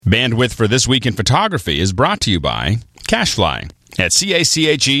Bandwidth for This Week in Photography is brought to you by CacheFly at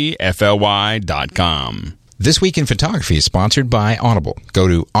CACHEFLY.com. This Week in Photography is sponsored by Audible. Go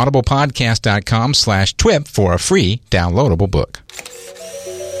to audiblepodcast.com/TWIP for a free downloadable book.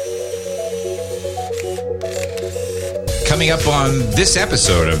 Coming up on this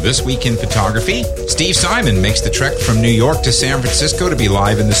episode of This Week in Photography, Steve Simon makes the trek from New York to San Francisco to be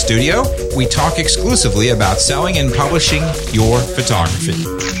live in the studio. We talk exclusively about selling and publishing your photography.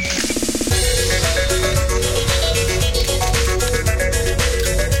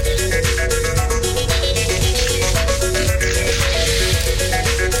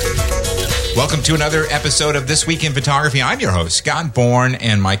 Welcome to another episode of This Week in Photography. I'm your host, Scott Bourne,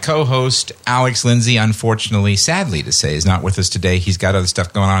 and my co-host, Alex Lindsay, unfortunately, sadly to say, is not with us today. He's got other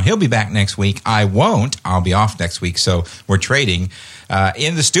stuff going on. He'll be back next week. I won't. I'll be off next week, so we're trading.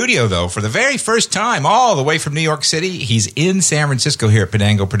 In the studio, though, for the very first time, all the way from New York City, he's in San Francisco here at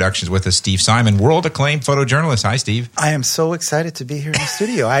Penango Productions with us, Steve Simon, world-acclaimed photojournalist. Hi, Steve. I am so excited to be here in the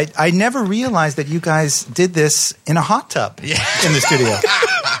studio. I never realized that you guys did this in a hot tub in the studio.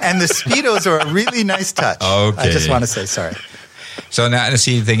 And the Speedos are a really nice touch. Okay. I just want to say sorry. So now,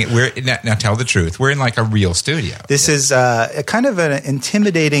 see the thing. Now tell the truth. We're in like a real studio. This is a kind of an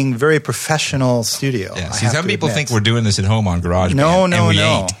intimidating, very professional studio. Yeah. See, some people think we're doing this at home on GarageBand. No.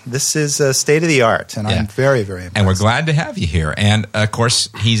 Ain't. This is state of the art, and I'm very, very impressed. And we're glad to have you here. And of course,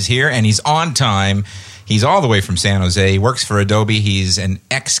 he's here and he's on time. He's all the way from San Jose. He works for Adobe. He's an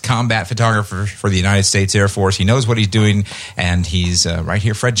ex-combat photographer for the United States Air Force. He knows what he's doing, and he's right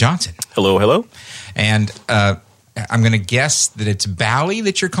here, Fred Johnson. Hello. And I'm going to guess that it's Bali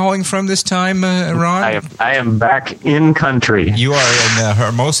that you're calling from this time, Ron? I am back in country. You are in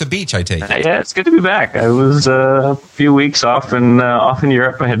Hermosa Beach, I take it. Yeah, it's good to be back. I was a few weeks off in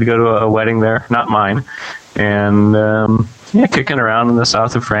Europe. I had to go to a wedding there, not mine. And kicking around in the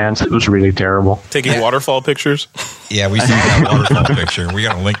south of France. It was really terrible. Taking waterfall pictures? Yeah, we saw that waterfall picture. We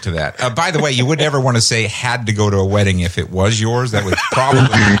got a link to that. By the way, you would never want to say had to go to a wedding if it was yours. That would probably be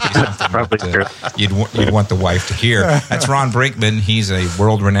something that you'd want the wife to hear. That's Ron Brinkman. He's a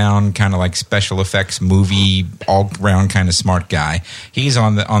world-renowned kind of like special effects movie, all-around kind of smart guy. He's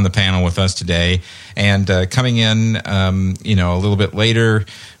on the panel with us today. And coming in, a little bit later,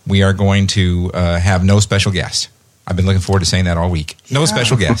 we are going to have no special guest. I've been looking forward to saying that all week. No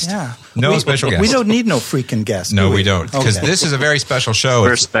special guest. Yeah. No special guest. We don't need no freaking guest. No, we don't. Because this is a very special show.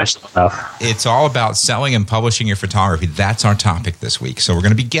 We're special enough. It's all about selling and publishing your photography. That's our topic this week. So we're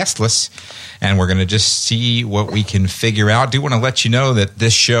going to be guestless, and we're going to just see what we can figure out. I do want to let you know that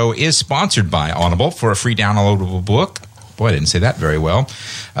this show is sponsored by Audible for a free downloadable book. Boy, I didn't say that very well.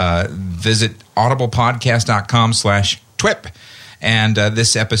 Visit audiblepodcast.com/TWIP. And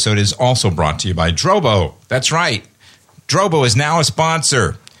this episode is also brought to you by Drobo. That's right. Drobo is now a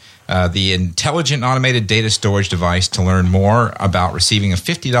sponsor. The intelligent automated data storage device. To learn more about receiving a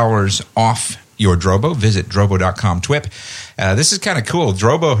 $50 off your Drobo, visit drobo.com/TWIP. This is kind of cool.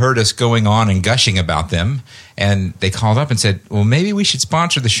 Drobo heard us going on and gushing about them, and they called up and said, well, maybe we should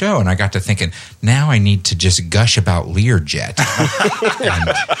sponsor the show. And I got to thinking, now I need to just gush about Learjet.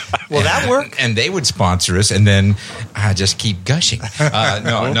 Will that work? And they would sponsor us, and then I just keep gushing.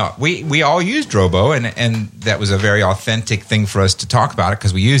 No. We all use Drobo, and that was a very authentic thing for us to talk about it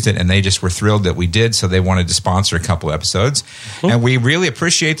because we used it, and they just were thrilled that we did, so they wanted to sponsor a couple episodes. And we really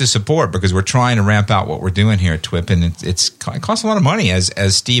appreciate the support because we're trying to ramp out what we're doing here at TWIP, and it costs a lot of money.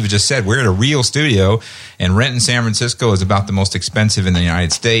 As Steve just said, we're at a real studio, and rent in San Francisco is about the most expensive in the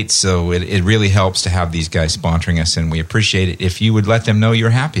United States, so it really helps to have these guys sponsoring us, and we appreciate it if you would let them know you're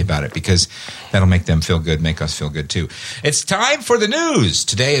happy about it because that'll make them feel good, make us feel good too. It's time for the news.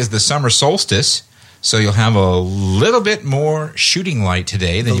 Today is the summer solstice, so you'll have a little bit more shooting light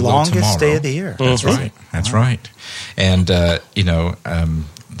today than you will tomorrow. The longest day of the year. That's right. That's right. And, that's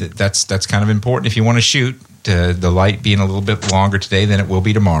kind of important if you want to shoot. The light being a little bit longer today than it will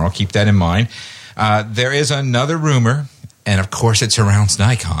be tomorrow. Keep that in mind. There is another rumor, and of course it surrounds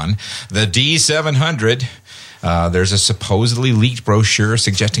Nikon, the D700. There's a supposedly leaked brochure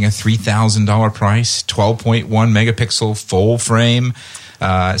suggesting a $3,000 price, 12.1 megapixel full frame.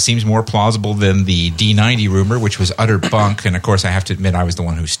 Seems more plausible than the D90 rumor, which was utter bunk. And of course, I have to admit, I was the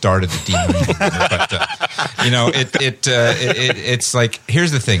one who started the D90 rumor. But it's like,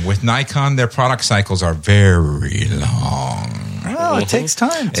 here's the thing with Nikon, their product cycles are very long. Well, it takes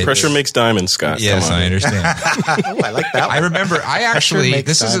time. Pressure makes diamonds, Scott. Yes, I understand. I like that one. I remember.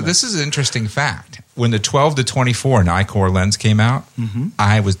 This is an interesting fact. When the 12 to 24 Nikkor lens came out,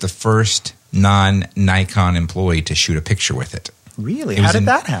 I was the first non-Nikon employee to shoot a picture with it. Really? How did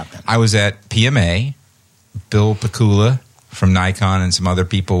that happen? I was at PMA. Bill Pikula from Nikon and some other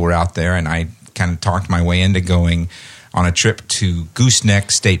people were out there, and I kind of talked my way into going on a trip to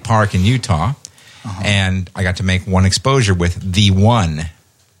Gooseneck State Park in Utah, and I got to make one exposure with the one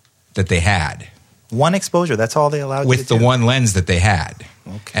that they had. One exposure, that's all they allowed you With to the do? one lens that they had.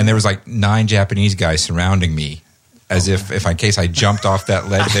 Okay. And there was like 9 Japanese guys surrounding me, as if in case I jumped off that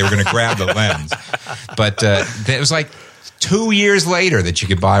ledge, they were going to grab the lens. But it was like 2 years later that you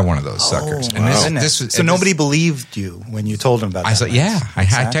could buy one of those suckers. Oh, my goodness. So nobody believed you when you told them about that? I said,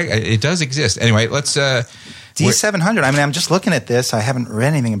 lens? it does exist. Anyway, let's... D700. I mean, I'm just looking at this. I haven't read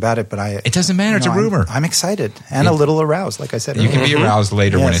anything about it, but it doesn't matter. It's a rumor. I'm excited and a little aroused, like I said You earlier. can be aroused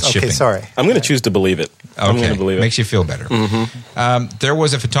later when it's okay, shipping. sorry. I'm going to choose to believe it. I'm going Okay, to believe it. makes you feel better. There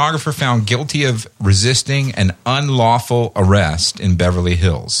was a photographer found guilty of resisting an unlawful arrest in Beverly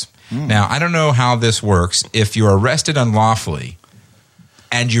Hills. Now, I don't know how this works. If you're arrested unlawfully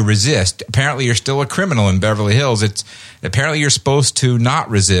and you resist, apparently you're still a criminal in Beverly Hills. Apparently you're supposed to not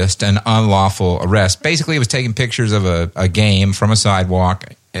resist an unlawful arrest. Basically, it was taking pictures of a game from a sidewalk.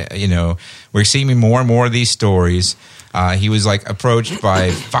 We're seeing more and more of these stories. He was like approached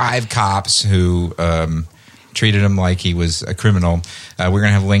by 5 cops who treated him like he was a criminal. We're going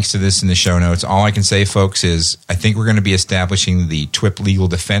to have links to this in the show notes. All I can say, folks, is I think we're going to be establishing the TWIP Legal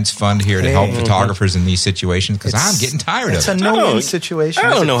Defense Fund here to help photographers in these situations, because I'm getting tired of it. It's a no-win situation.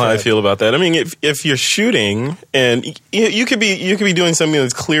 I don't know how I feel about that. I mean, if you're shooting and you could be doing something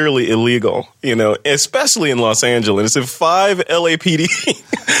that's clearly illegal, especially in Los Angeles. If 5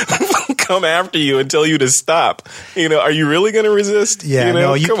 LAPD come after you and tell you to stop, are you really going to resist? Yeah,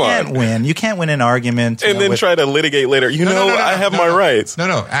 no, you Come can't on. win. You can't win an argument. And then try to litigate later. I have my rights.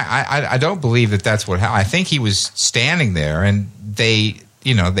 No, I don't believe that that's what happened. I think he was standing there, and they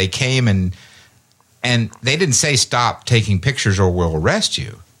came and they didn't say stop taking pictures or we'll arrest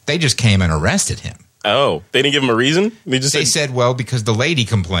you. They just came and arrested him. Oh, they didn't give him a reason? They said, well, because the lady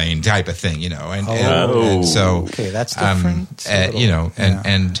complained, type of thing, and so okay, that's different.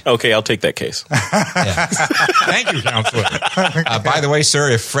 And okay, I'll take that case. yeah. Thank you, counselor. By the way,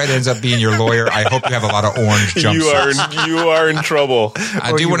 sir, if Fred ends up being your lawyer, I hope you have a lot of orange jumpsuits. You are in trouble.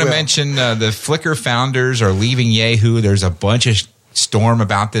 I do want to mention the Flickr founders are leaving Yahoo. There's a bunch of storm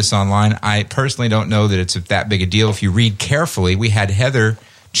about this online. I personally don't know that it's that big a deal. If you read carefully, we had Heather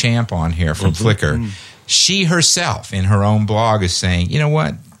Champ on here from Flickr. She herself in her own blog is saying, you know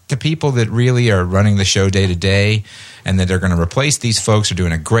what, the people that really are running the show day to day and that are going to replace these folks are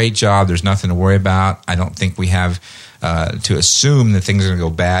doing a great job. There's nothing to worry about. I don't think we have to assume that things are going to go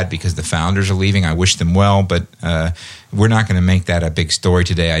bad because the founders are leaving. I wish them well, but we're not going to make that a big story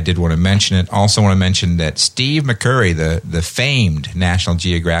today. I did want to mention it. Also want to mention that Steve McCurry, the famed National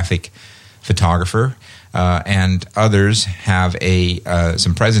Geographic photographer, and others have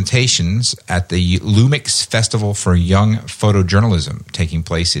some presentations at the Lumix Festival for Young Photojournalism taking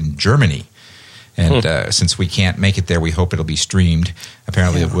place in Germany. And since we can't make it there, we hope it'll be streamed.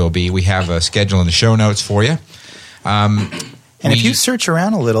 Apparently it will be. We have a schedule in the show notes for you. And if you search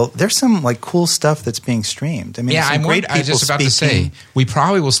around a little, there's some cool stuff that's being streamed. I mean, I was just about to say, we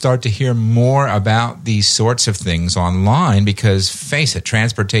probably will start to hear more about these sorts of things online because, face it,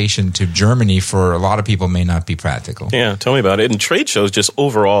 transportation to Germany for a lot of people may not be practical. Yeah, tell me about it. And trade shows just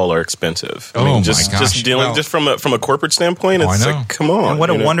overall are expensive. I mean, my gosh. Just dealing just from a corporate standpoint, it's like, come on. And what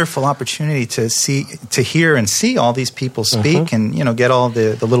a wonderful opportunity to hear and see all these people speak and get all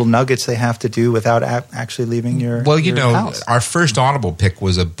the little nuggets they have to do without actually leaving your house. Our first Audible pick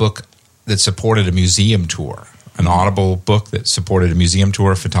was a book that supported a museum tour, an Audible book that supported a museum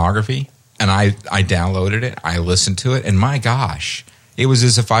tour of photography. And I downloaded it, I listened to it, and my gosh, it was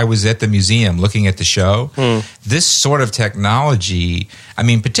as if I was at the museum looking at the show. This sort of technology, I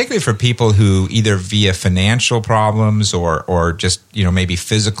mean, particularly for people who either via financial problems or just, maybe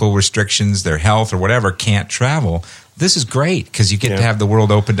physical restrictions, their health or whatever, can't travel. This is great because you get to have the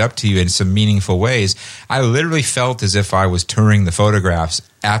world opened up to you in some meaningful ways. I literally felt as if I was touring the photographs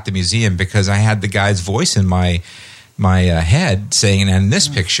at the museum because I had the guy's voice in my head saying, and this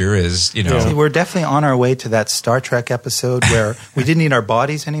picture is, See, we're definitely on our way to that Star Trek episode where we didn't need our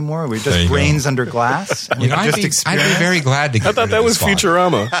bodies anymore. We were just brains under glass. And I'd be very glad to get I thought that was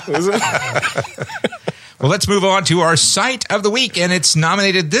Futurama. Was it? Well, let's move on to our site of the week, and it's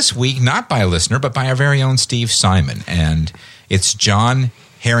nominated this week not by a listener, but by our very own Steve Simon, and it's John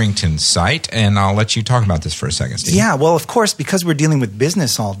Harrington's site, and I'll let you talk about this for a second, Steve. Yeah, well, of course, because we're dealing with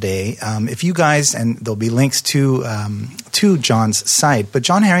business all day, if you guys, and there'll be links to John's site, but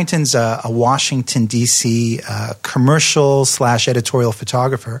John Harrington's a Washington, D.C. commercial / editorial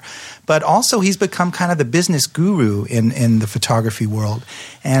photographer, but also he's become kind of the business guru in the photography world.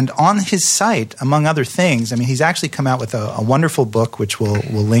 And on his site, among other things, I mean, he's actually come out with a wonderful book, which we'll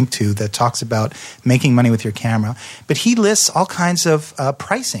link to, that talks about making money with your camera. But he lists all kinds of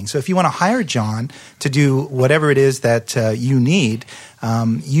pricing. So if you want to hire John to do whatever it is that you need,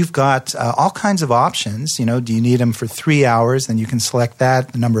 you've got all kinds of options. You know, do you need them for 3 hours? Then you can select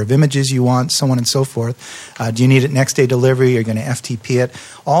that, the number of images you want, so on and so forth. Do you need it next day delivery? You're going to FTP it.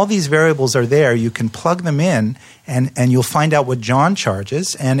 All these variables are there. You can plug them in, and you'll find out what John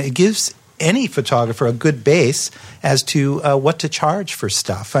charges, and it gives any photographer a good base as to what to charge for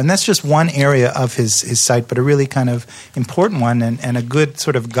stuff. And that's just one area of his site, but a really kind of important one and a good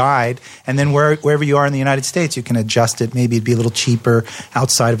sort of guide. And then wherever you are in the United States, you can adjust it. Maybe it'd be a little cheaper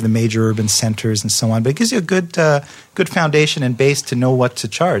outside of the major urban centers and so on. But it gives you a good foundation and base to know what to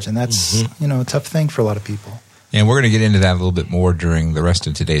charge. And that's, a tough thing for a lot of people. And we're going to get into that a little bit more during the rest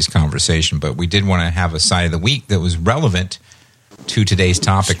of today's conversation. But we did want to have a side of the week that was relevant to today's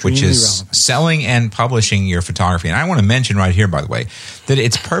topic, Extremely which is relevant. selling and publishing your photography. And I want to mention right here, by the way, that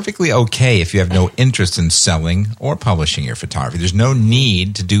it's perfectly okay if you have no interest in selling or publishing your photography. There's no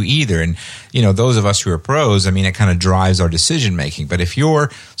need to do either. And, those of us who are pros, I mean, it kind of drives our decision making. But if you're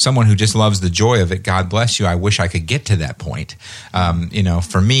someone who just loves the joy of it, God bless you. I wish I could get to that point.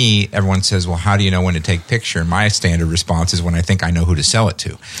 For me, everyone says, well, how do you know when to take picture? And my standard response is when I think I know who to sell it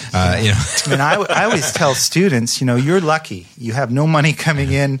to. I mean, I always tell students, you're lucky. You have no money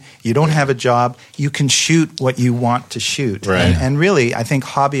coming in. You don't have a job. You can shoot what you want to shoot. Right. And really, I think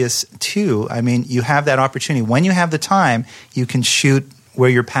hobbyists too, I mean, you have that opportunity. When you have the time, you can shoot where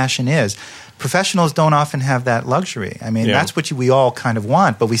your passion is. Professionals don't often have that luxury. I mean, that's what we all kind of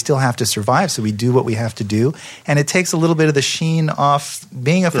want, but we still have to survive, so we do what we have to do. And it takes a little bit of the sheen off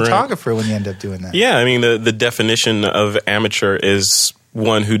being a photographer when you end up doing that. Yeah, I mean, the definition of amateur is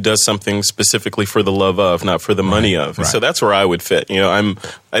one who does something specifically for the love of, not for the money of. Right. So that's where I would fit. I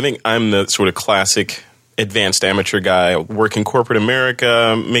think I'm the sort of classic advanced amateur guy. I work in corporate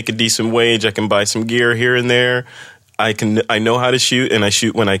America, make a decent wage. I can buy some gear here and there. I know how to shoot, and I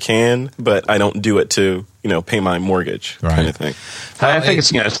shoot when I can, but I don't do it to pay my mortgage kind of thing. I think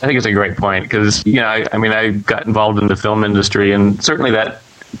it's a great point because I got involved in the film industry, and certainly that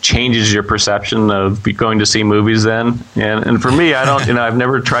changes your perception of going to see movies then. And for me, I don't I've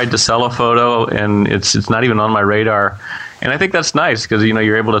never tried to sell a photo, and it's not even on my radar. And I think that's nice because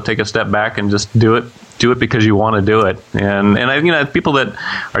you're able to take a step back and just do it because you want to do it. And I people that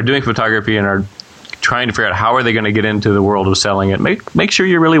are doing photography and are trying to figure out how are they going to get into the world of selling it. Make sure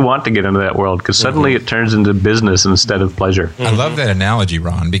you really want to get into that world because suddenly it turns into business instead of pleasure. I love that analogy,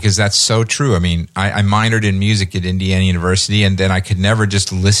 Ron, because that's so true. I mean, I minored in music at Indiana University, and then I could never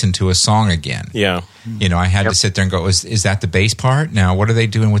just listen to a song again. Yeah. I had to sit there and go, is that the bass part? Now, what are they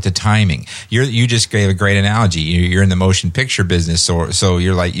doing with the timing? You just gave a great analogy. You're in the motion picture business, so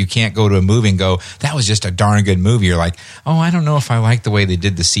you're like, you can't go to a movie and go, that was just a darn good movie. You're like, oh, I don't know if I like the way they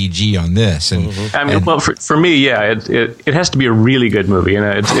did the CG on this. And well, for me, it has to be a really good movie.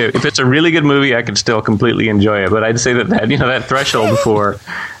 If it's a really good movie, I can still completely enjoy it. But I'd say that threshold for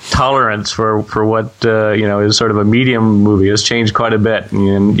tolerance for what is sort of a medium movie has changed quite a bit.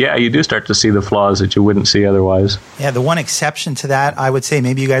 And you do start to see the flaws that you wouldn't see otherwise. Yeah, the one exception to that, I would say,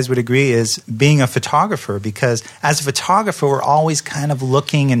 maybe you guys would agree, is being a photographer. Because as a photographer, we're always kind of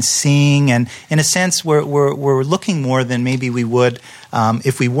looking and seeing, and in a sense, we're looking more than maybe we would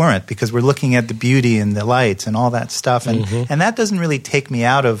if we weren't, because we're looking at the beauty and the lights and all that stuff. And that doesn't really take me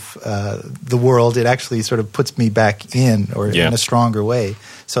out of the world. It actually sort of puts me back in, or in a stronger way.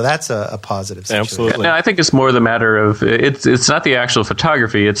 So that's a positive situation. Absolutely. No, I think it's more the matter of it's not the actual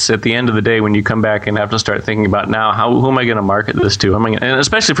photography. It's at the end of the day when you come back and have to start thinking about now who am I going to market this to? And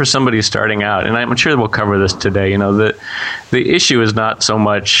especially for somebody starting out. And I'm sure we'll cover this today. The issue is not so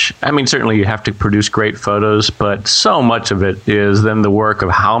much. I mean, certainly you have to produce great photos, but so much of it is then the work of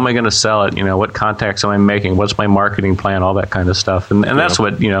how am I going to sell it? What contacts am I making? What's my marketing plan? All that kind of stuff. And that's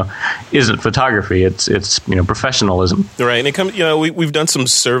what isn't photography. It's professionalism. Right. And it comes. We've done some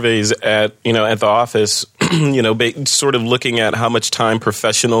surveys at the office, sort of looking at how much time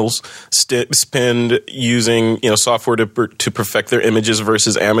professionals spend using software to perfect their images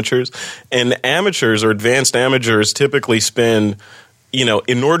versus amateurs. And amateurs or advanced amateurs typically spend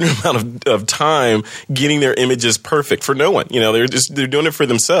inordinate amount of time getting their images perfect for no one. They're doing it for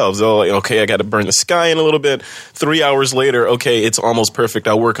themselves. Oh, okay, I got to burn the sky in a little bit. 3 hours later, okay, it's almost perfect.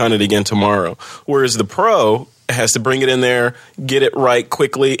 I'll work on it again tomorrow. Whereas the pro has to bring it in there, get it right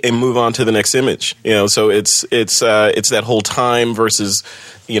quickly, and move on to the next image. So it's that whole time versus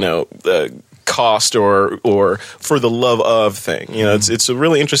cost or for the love of thing. It's a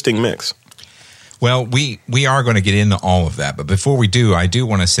really interesting mix. Well, we are going to get into all of that, but before we do, I do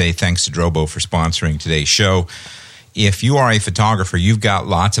want to say thanks to Drobo for sponsoring today's show. If you are a photographer, you've got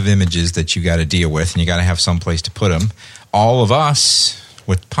lots of images that you got to deal with, and you got to have some place to put them. All of us,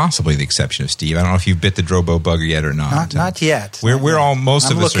 with possibly the exception of Steve, I don't know if you've bit the Drobo bug yet or not. Not yet.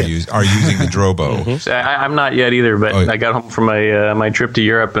 Most of us are using the Drobo. I'm not yet either, but I got home from my trip to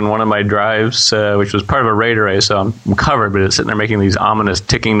Europe, and one of my drives, which was part of a Raider race, so I'm covered, but it's sitting there making these ominous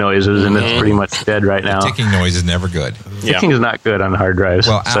ticking noises, and it's pretty much dead right now. The ticking noise is never good. Ticking is not good on hard drives.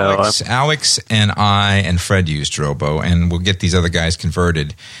 Well, Alex and I and Fred use Drobo, and we'll get these other guys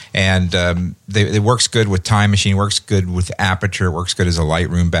converted. And it works good with Time Machine, works good with Aperture, works good as a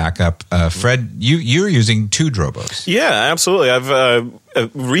Lightroom backup. Fred, you're using 2 Drobos. Yeah, absolutely.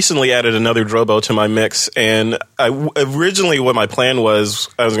 I've recently added another Drobo to my mix, and originally what my plan was,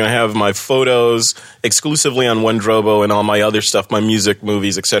 I was going to have my photos exclusively on one Drobo and all my other stuff, my music,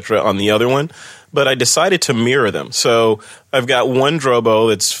 movies, etc., on the other one. But I decided to mirror them. So I've got one Drobo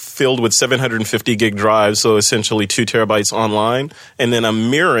that's filled with 750 gig drives, so essentially 2 terabytes online, and then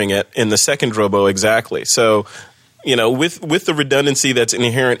I'm mirroring it in the second Drobo exactly. So, with the redundancy that's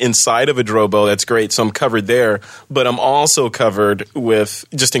inherent inside of a Drobo, that's great. So I'm covered there, but I'm also covered with,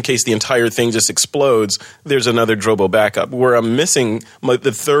 just in case the entire thing just explodes, there's another Drobo backup. Where I'm missing,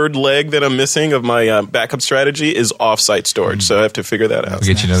 the third leg that I'm missing of my backup strategy is offsite storage. So I have to figure that out.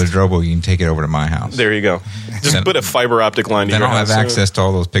 We'll get you another Drobo. You can take it over to my house. There you go. Just put a fiber optic line to your house. Then I'll have access to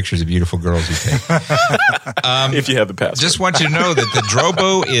all those pictures of beautiful girls you take. If you have the password. Just want you to know that the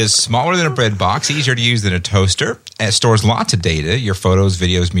Drobo is smaller than a bread box, easier to use than a toaster. It stores lots of data, your photos,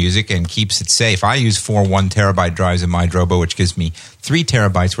 videos, music, and keeps it safe. I use 4 1-terabyte drives in my Drobo, which gives me 3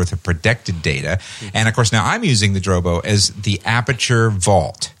 terabytes worth of protected data. And, of course, now I'm using the Drobo as the Aperture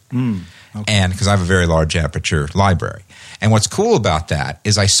Vault. And because I have a very large Aperture library. And what's cool about that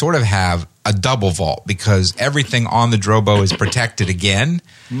is I sort of have a double vault because everything on the Drobo is protected again.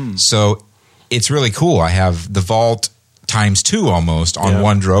 So it's really cool. I have the vault times 2 almost on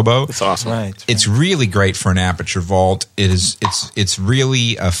one Drobo. It's awesome. Right. It's really great for an Aperture Vault. It's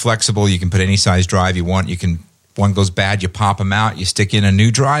really flexible. You can put any size drive you want. One goes bad, you pop them out, you stick in a new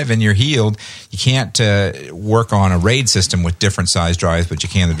drive, and you're healed. You can't work on a RAID system with different size drives, but you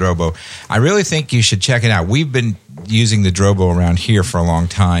can the Drobo. I really think you should check it out. We've been using the Drobo around here for a long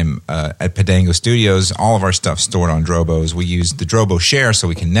time at Podango Studios. All of our stuff's stored on Drobos. We use the Drobo Share so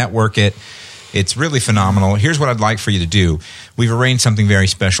we can network it. It's really phenomenal. Here's what I'd like for you to do. We've arranged something very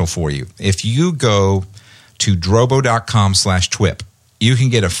special for you. If you go to drobo.com/TWIP, you can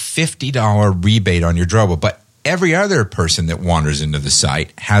get a $50 rebate on your Drobo. But every other person that wanders into the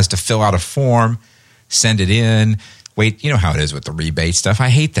site has to fill out a form, send it in, wait. You know how it is with the rebate stuff. I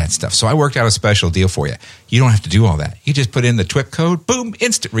hate that stuff. So I worked out a special deal for you. You don't have to do all that. You just put in the TWIP code, boom,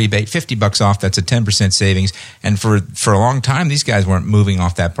 instant rebate, $50 off. That's a 10% savings. And for a long time, these guys weren't moving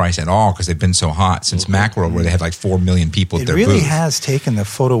off that price at all because they've been so hot since Macworld, where they had like 4 million people at their booth. It really has taken the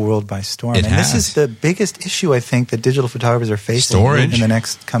photo world by storm. This is the biggest issue, I think, that digital photographers are facing in the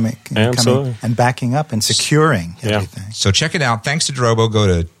next coming and backing up and securing everything. So check it out. Thanks to Drobo. Go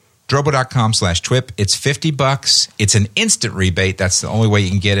to drobo.com/TWIP. It's $50. It's an instant rebate. That's the only way you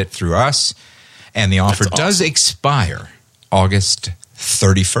can get it through us. And the offer does expire August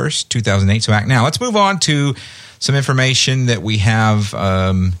 31st, 2008. So act now. Let's move on to some information that we have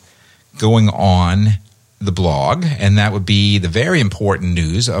going on the blog, and that would be the very important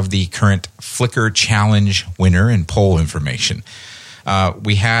news of the current Flickr Challenge winner and poll information.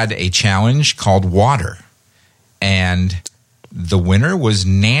 We had a challenge called Water, and the winner was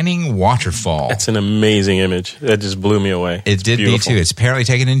Nanning Waterfall. That's an amazing image. That just blew me away. It did me too. It's apparently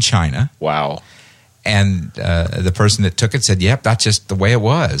taken in China. Wow. And the person that took it said, "Yep, that's just the way it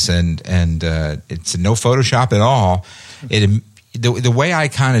was," and it's no Photoshop at all. The way I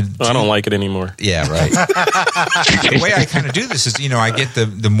kind of I don't like it anymore. Yeah, right. The way I kind of do this is, I get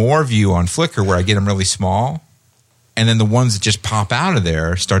the more view on Flickr where I get them really small. And then the ones that just pop out of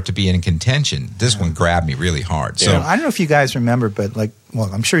there start to be in contention. This one grabbed me really hard. So I don't know if you guys remember, but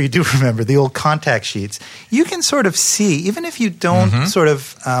I'm sure you do remember the old contact sheets. You can sort of see, even if you don't sort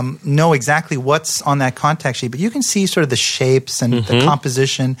of know exactly what's on that contact sheet, but you can see sort of the shapes and the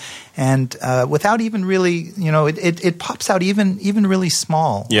composition, and without even really, it pops out even really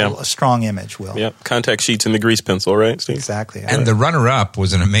small. Yeah. A strong image will. Yeah, contact sheets and the grease pencil, right, Steve? Exactly. And the runner-up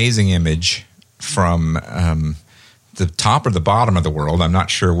was an amazing image from the top or the bottom of the world, I'm not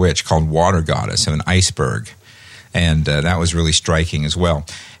sure which, called Water Goddess of an iceberg. And that was really striking as well.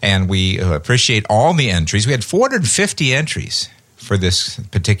 And we appreciate all the entries. We had 450 entries for this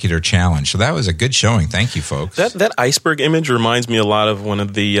particular challenge. So that was a good showing. Thank you, folks. That iceberg image reminds me a lot of one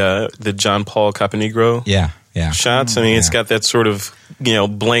of the John Paul Caponegro shots. I mean, it's got that sort of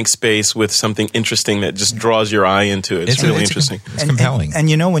blank space with something interesting that just draws your eye into it. It's really interesting. It's compelling. And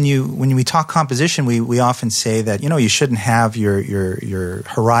when we talk composition, we often say that you shouldn't have your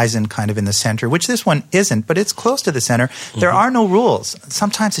horizon kind of in the center, which this one isn't, but it's close to the center. There are no rules.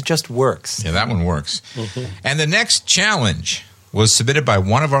 Sometimes it just works. Yeah, that one works. And the next challenge was submitted by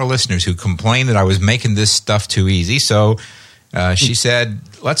one of our listeners who complained that I was making this stuff too easy. So she said,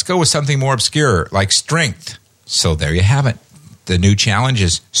 let's go with something more obscure, like strength. So there you have it. The new challenge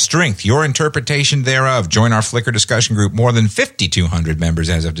is strength, your interpretation thereof. Join our Flickr discussion group. More than 5,200 members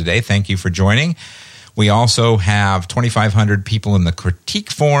as of today. Thank you for joining. We also have 2,500 people in the critique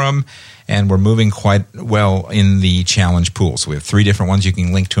forum, and we're moving quite well in the challenge pool. So we have 3 different ones. You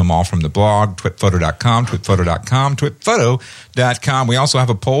can link to them all from the blog, twitphoto.com, twitphoto.com, twitphoto.com. We also have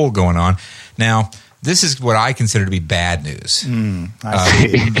a poll going on. Now, this is what I consider to be bad news. The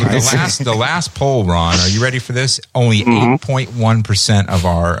last poll, Ron, are you ready for this? Only 8.1% of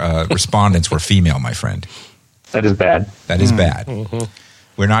our respondents were female, my friend. That is bad. That is bad.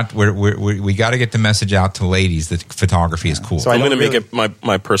 We got to get the message out to ladies that photography is cool. So I'm going to make it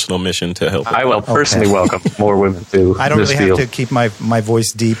my personal mission to help. I will personally welcome more women to I don't this really field. have to keep my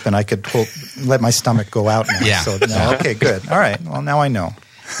voice deep, and I could let my stomach go out now. Yeah. So, no, okay, good. All right. Well, now I know.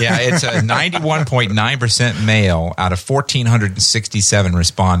 Yeah, it's a 91.9% male out of 1,467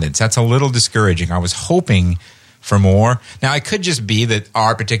 respondents. That's a little discouraging. I was hoping for more. Now, it could just be that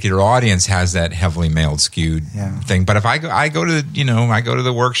our particular audience has that heavily male skewed thing. But if I go to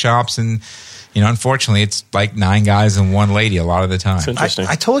the workshops, and unfortunately, it's like 9 guys and 1 lady a lot of the time. It's interesting.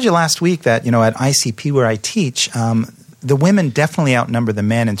 I told you last week that at ICP where I teach. The women definitely outnumber the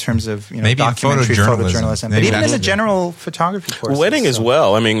men in terms of maybe documentary in photojournalism, but even in the general photography courses. Wedding as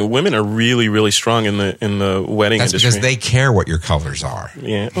well. I mean, women are really, really strong in the wedding That's industry. because they care what your colors are.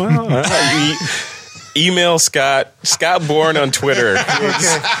 Yeah. Well, email Scott Bourne on Twitter. We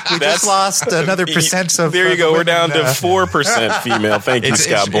just lost another percent of. There you go. We're down to 4% female. Thank you,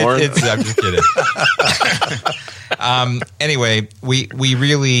 Scott Bourne. I'm just kidding. Anyway, we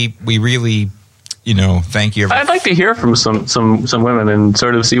really. Thank you. I'd like to hear from some women and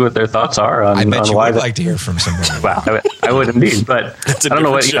sort of see what their thoughts are on, I bet you why would like to hear from some women. Well, I would indeed, but It's a I don't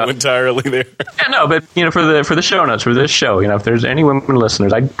know what show entirely there. Yeah, no, but for the show notes for this show, if there's any women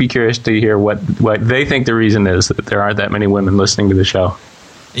listeners, I'd be curious to hear what they think the reason is that there aren't that many women listening to the show.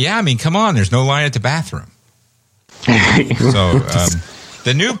 Yeah, I mean, come on, there's no line at the bathroom. So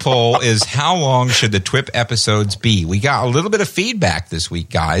the new poll is, how long should the TWIP episodes be? We got a little bit of feedback this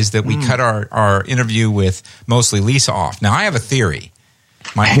week, guys, that we cut our interview with Mostly Lisa off. Now, I have a theory.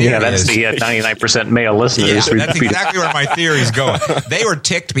 My theory that's is, the 99% male listeners. Yeah, that's exactly where my theory is going. They were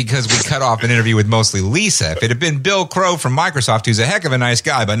ticked because we cut off an interview with Mostly Lisa. If it had been Bill Crow from Microsoft, who's a heck of a nice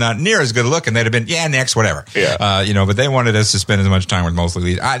guy, but not near as good looking, they'd have been, next, whatever. Yeah. But they wanted us to spend as much time with Mostly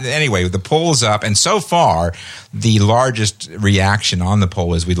Lisa. Anyway, the poll's up, and so far, the largest reaction on the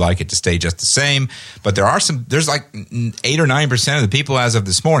poll is we'd like it to stay just the same. But there's like 8 or 9% of the people as of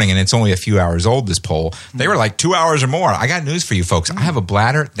this morning, and it's only a few hours old, this poll. They were like 2 hours or more. I got news for you folks. I have a bladder.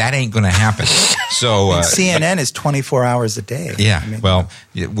 That ain't going to happen. So CNN is 24 hours a day. Yeah. Well,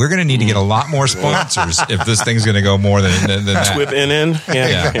 we're going to need to get a lot more sponsors if this thing's going to go more than that. TWIP NN?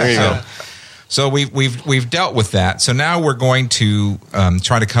 Yeah. Here you go. So we've dealt with that. So now we're going to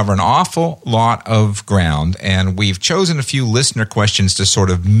try to cover an awful lot of ground, and we've chosen a few listener questions to sort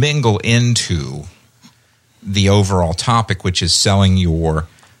of mingle into the overall topic, which is selling your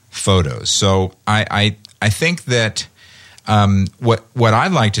photos. So I think that what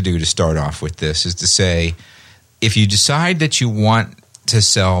I'd like to do to start off with this is to say, if you decide that you want to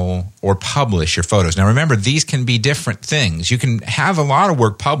sell or publish your photos. Now, remember, these can be different things. You can have a lot of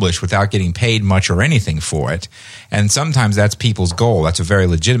work published without getting paid much or anything for it. And sometimes that's people's goal. That's a very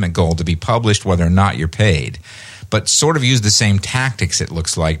legitimate goal, to be published whether or not you're paid. But sort of use the same tactics, it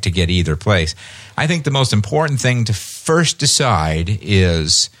looks like, to get either place. I think the most important thing to first decide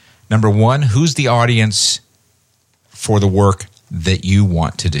is, number one, who's the audience for the work that you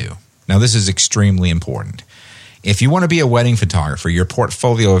want to do. Now, this is extremely important. If you want to be a wedding photographer, your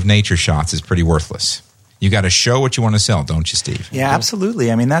portfolio of nature shots is pretty worthless. You got to show what you want to sell, don't you, Steve? Yeah,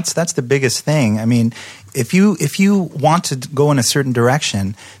 absolutely. I mean, that's the biggest thing. I mean, if you want to go in a certain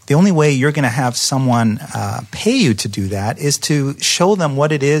direction, the only way you're going to have someone pay you to do that is to show them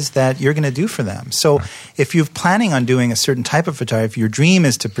what it is that you're going to do for them. So if you're planning on doing a certain type of photography, your dream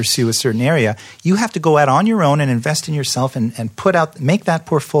is to pursue a certain area, you have to go out on your own and invest in yourself and make that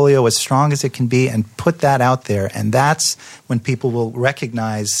portfolio as strong as it can be and put that out there. And that's when people will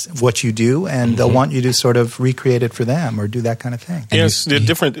recognize what you do and they'll want you to sort of recreate it for them or do that kind of thing. Yes,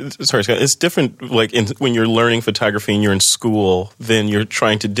 different. Sorry, Scott. It's different. Like when you're learning photography and you're in school, then you're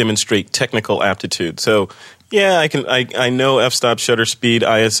trying to demonstrate technical aptitude. So, yeah, I know f-stop, shutter speed,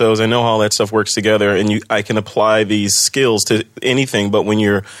 ISOs. I know how all that stuff works together, and I can apply these skills to anything. But when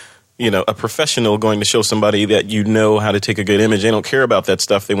you're a professional going to show somebody that you know how to take a good image, they don't care about that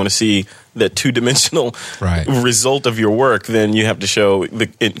stuff. They want to see that two-dimensional result of your work. Then you have to show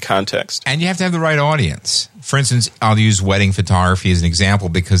in context. And you have to have the right audience. For instance, I'll use wedding photography as an example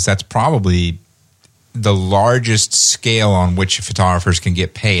because that's probably the largest scale on which photographers can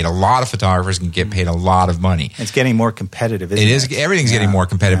get paid. A lot of photographers can get paid a lot of money. It's getting more competitive, isn't it? Everything's getting more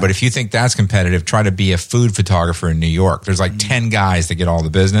competitive, but if you think that's competitive, try to be a food photographer in New York. There's like 10 guys that get all the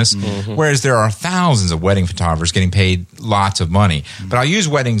business, whereas there are thousands of wedding photographers getting paid lots of money. But I'll use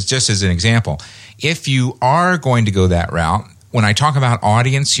weddings just as an example. If you are going to go that route, when I talk about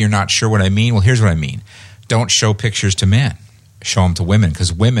audience, you're not sure what I mean. Well, here's what I mean. Don't show pictures to men. Show them to women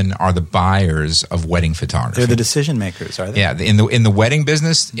because women are the buyers of wedding photography. They're the decision makers, are they? Yeah, in the wedding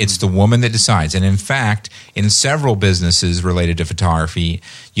business, it's the woman that decides. And in fact, in several businesses related to photography,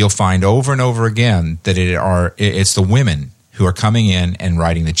 you'll find over and over again that it's the women who are coming in and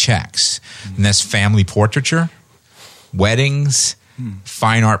writing the checks. And that's family portraiture, weddings,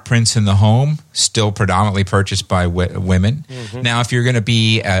 fine art prints in the home, still predominantly purchased by women. Now, if you're going to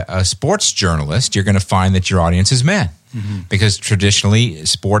be a sports journalist, you're going to find that your audience is men. Because traditionally,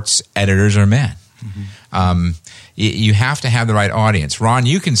 sports editors are men. You have to have the right audience. Ron,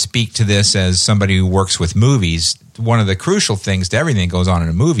 you can speak to this as somebody who works with movies. One of the crucial things to everything that goes on in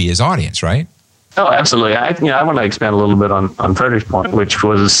a movie is audience, right? Oh, absolutely. I want to expand a little bit on Frederick's point, which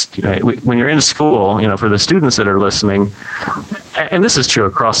was when you're in school, for the students that are listening, and this is true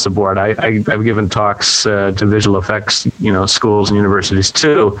across the board. I've given talks to visual effects, schools and universities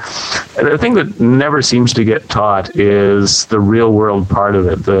too. The thing that never seems to get taught is the real world part of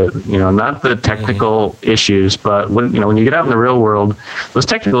it. Not the technical issues, but when you get out in the real world, those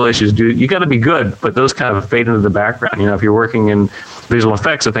technical issues you got to be good, but those kind of fade into the background. If you're working in visual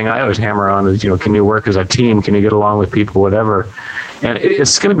effects, the thing I always hammer on is, can you work as a team? Can you get along with people? Whatever. And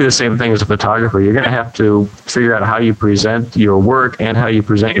it's going to be the same thing as a photographer. You're going to have to figure out how you present your work and how you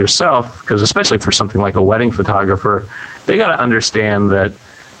present yourself, because especially for something like a wedding photographer, they got to understand that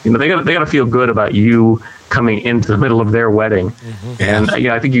they got to feel good about you coming into the middle of their wedding. And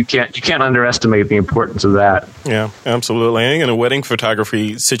I think you can't underestimate the importance of that. Yeah, absolutely. I think in a wedding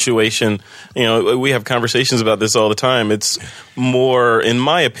photography situation, we have conversations about this all the time. It's more, in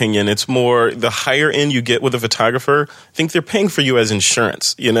my opinion, it's more the higher end you get with a photographer, I think they're paying for you as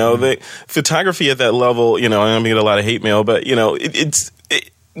insurance. The photography at that level, and I'm going to get a lot of hate mail, but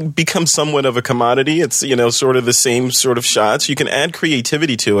it becomes somewhat of a commodity. It's sort of the same sort of shots. You can add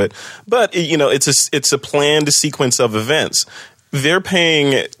creativity to it, but it's a planned sequence of events. They're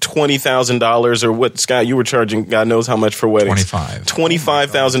paying $20,000 or what, Scott, you were charging God knows how much for weddings.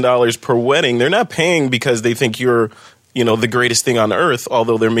 $25,000 per wedding. They're not paying because they think you're the greatest thing on earth,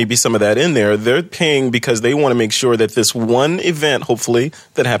 although there may be some of that in there. They're paying because they want to make sure that this one event, hopefully,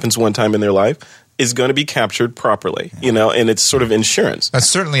 that happens one time in their life, is going to be captured properly, and it's sort of insurance. That's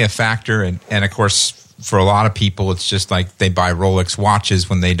certainly a factor. And of course, for a lot of people, it's just like they buy Rolex watches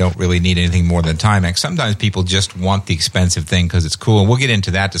when they don't really need anything more than Timex. Sometimes people just want the expensive thing because it's cool. And we'll get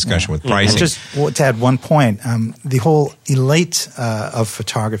into that discussion with pricing. And just to add one point, the whole elite of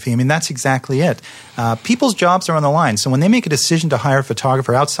photography, that's exactly it. People's jobs are on the line. So when they make a decision to hire a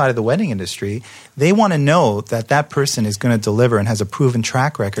photographer outside of the wedding industry, they want to know that person is going to deliver and has a proven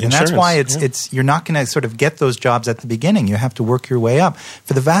track record. Insurance, and that's why you're not going to sort of get those jobs at the beginning. You have to work your way up.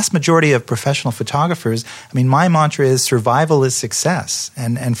 For the vast majority of professional photographers, my mantra is survival is success.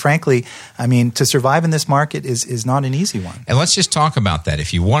 And frankly, to survive in this market is not an easy one. And let's just talk about that.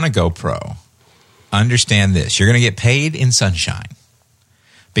 If you want to go pro, understand this. You're going to get paid in sunshine.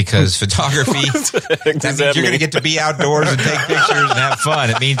 Because photography, that means you're going to get to be outdoors and take pictures and have fun.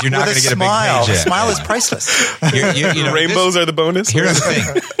 It means you're not going to get a big paycheck. A smile is priceless. Rainbows are the bonus. Here's the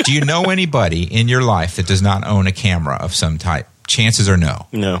thing. Do you know anybody in your life that does not own a camera of some type? Chances are no.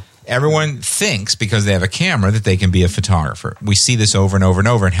 No. Everyone thinks because they have a camera that they can be a photographer. We see this over and over and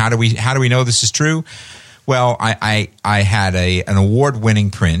over. And how do we know this is true? Well, I had an award-winning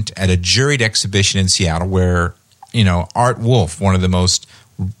print at a juried exhibition in Seattle where, Art Wolfe, one of the most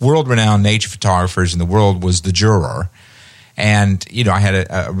world-renowned nature photographers in the world, was the juror. And, I had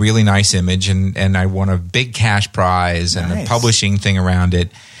a really nice image, and I won a big cash prize and a publishing thing around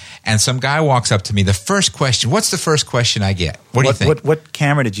it. And some guy walks up to me. The first question, what's the first question I get? What do you think? What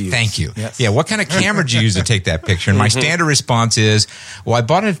camera did you use? Thank you. Yes. Yeah, what kind of camera did you use to take that picture? And my standard response is, well, I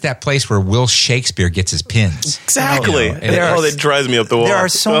bought it at that place where Will Shakespeare gets his pins. Exactly. That drives me up the wall. There are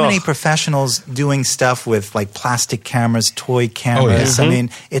so many professionals doing stuff with like plastic cameras, toy cameras. I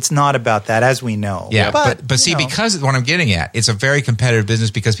mean, it's not about that, as we know. Yeah, but see, because what I'm getting at, it's a very competitive business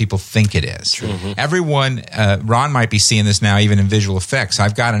because people think it is. Everyone, Ron might be seeing this now, even in visual effects.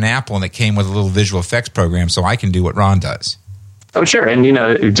 I've got an Apple and it came with a little visual effects program, so I can do what Ron does. Oh, sure. And,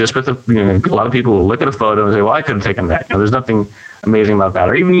 just with a lot of people will look at a photo and say, well, I could have taken that. There's nothing amazing about that.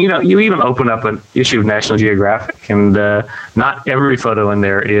 Or even, you even open up an issue of National Geographic, and not every photo in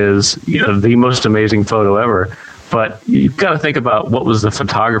there is, the most amazing photo ever. But you've got to think about what was the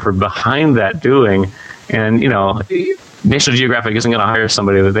photographer behind that doing. And, National Geographic isn't going to hire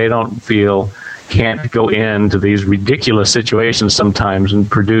somebody that they don't feel can't go into these ridiculous situations sometimes and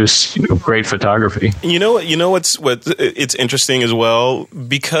produce great photography. It's interesting as well,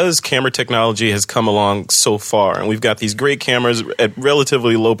 because camera technology has come along so far, and we've got these great cameras at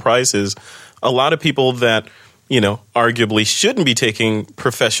relatively low prices. A lot of people that arguably shouldn't be taking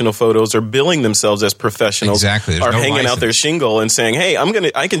professional photos or billing themselves as professionals are hanging out their shingle and saying, "Hey,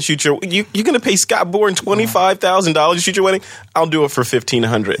 I can shoot you're going to pay Scott Bourne $25,000 to shoot your wedding? I'll do it for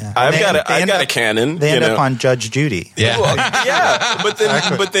 $1,500. Yeah. I've got a Canon." They end up on Judge Judy. Yeah, but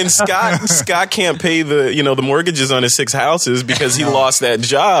then Scott can't pay the mortgages on his 6 houses because he lost that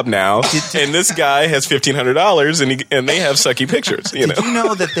job now, and this guy has $1,500 and they have sucky pictures. Did you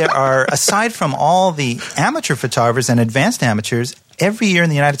know that there are, aside from all the amateur photographers and advanced amateurs, every year in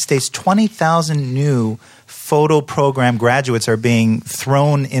the United States, 20,000 new photo program graduates are being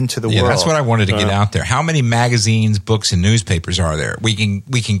thrown into the world. That's what I wanted to get out there. How many magazines, books, and newspapers are there? We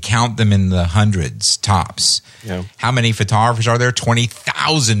can count them in the hundreds tops. Yeah. How many photographers are there?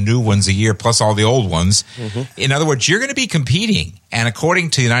 20,000 new ones a year, plus all the old ones. In other words, you're going to be competing. And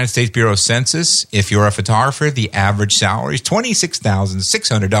according to the United States Bureau of Census, if you're a photographer, the average salary is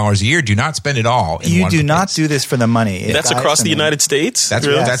 $26,600 a year. Do not spend it all in You one do place. not do this for the money. That's across the United States?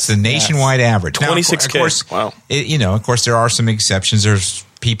 That's the nationwide average. 26K. Of course, wow. Of course, there are some exceptions. There's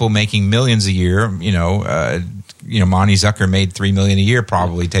people making millions a year. Monty Zucker made $3 million a year,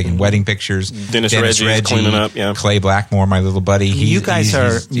 probably taking wedding pictures. Dennis Reggie cleaning up. Yeah. Clay Blackmore, my little buddy. You guys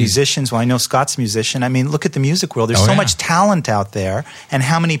are musicians. Well, I know Scott's a musician. I mean, look at the music world. There's so much talent out there, and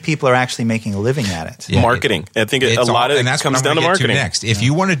how many people are actually making a living at it? Yeah, marketing. I think a lot of it comes down to marketing. Next, if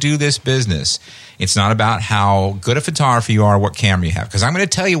you want to do this business, it's not about how good a photographer you are, what camera you have. Because I'm going to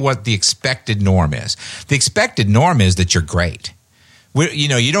tell you what the expected norm is. The expected norm is that you're great.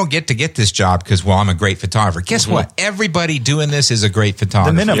 You don't get this job because, I'm a great photographer. Guess what? Everybody doing this is a great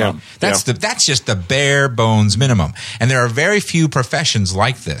photographer. The minimum. Yeah. That's just the bare bones minimum. And there are very few professions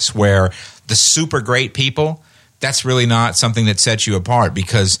like this where the super great people, that's really not something that sets you apart,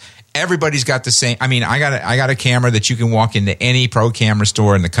 because everybody's got the same. I mean, I got a camera that you can walk into any pro camera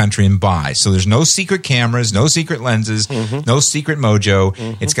store in the country and buy. So there's no secret cameras, no secret lenses, no secret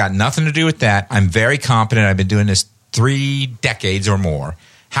mojo. It's got nothing to do with that. I'm very competent. I've been doing this 3 decades or more.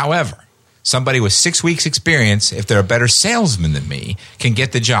 However, somebody with 6 weeks experience, if they're a better salesman than me, can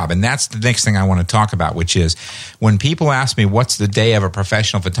get the job. And that's the next thing I want to talk about, which is when people ask me what's the day of a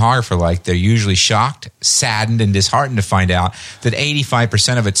professional photographer like, they're usually shocked, saddened, and disheartened to find out that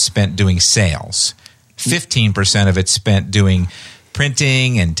 85% of it's spent doing sales. 15% of it's spent doing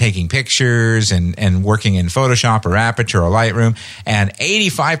printing and taking pictures and working in Photoshop or Aperture or Lightroom, and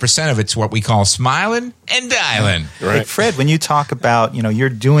 85% of it's what we call smiling and dialing. Right. Like Fred, when you talk about, you're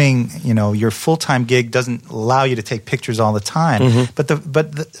doing, your full-time gig doesn't allow you to take pictures all the time, but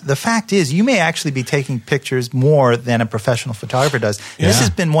the fact is you may actually be taking pictures more than a professional photographer does. Yeah. This has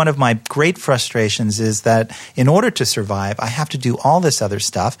been one of my great frustrations, is that in order to survive, I have to do all this other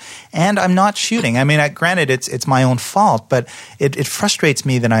stuff, and I'm not shooting. I mean, granted, it's my own fault, but it frustrates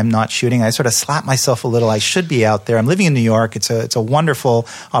me that I'm not shooting. I sort of slap myself a little. I should be out there. I'm living in New York. It's a wonderful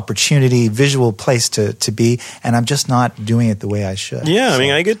opportunity, visual place to be, and I'm just not doing it the way I should. Yeah,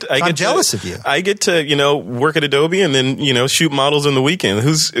 so, I'm jealous of you. I get to work at Adobe and then shoot models on the weekend.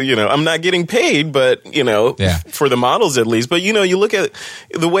 I'm not getting paid, but for the models at least. But you look at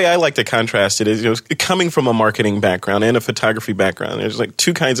the way I like to contrast it is coming from a marketing background and a photography background. There's like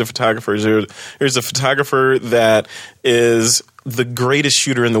 2 kinds of photographers. There's a photographer that is the greatest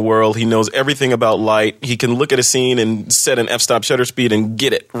shooter in the world. He knows everything about light. He can look at a scene and set an f-stop shutter speed and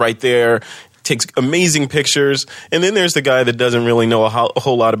get it right there. Takes amazing pictures. And then there's the guy that doesn't really know a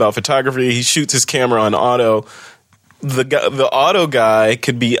whole lot about photography. He shoots his camera on auto. The auto guy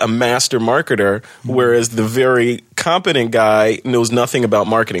could be a master marketer, whereas the very competent guy knows nothing about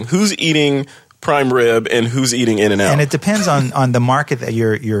marketing. Who's eating prime rib and who's eating In-N-Out? And it depends on the market that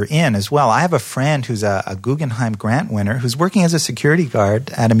you're in as well. I have a friend who's a Guggenheim Grant winner who's working as a security guard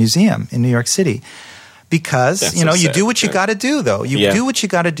at a museum in New York City. Because That's you know, so you sad. do what you got to do, though. You do what you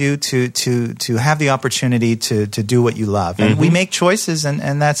got to do to have the opportunity to do what you love, and we make choices,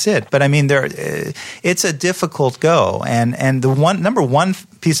 and that's it. But I mean, it's a difficult go, and the number one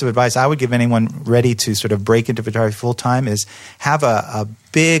piece of advice I would give anyone ready to sort of break into photography full time is have a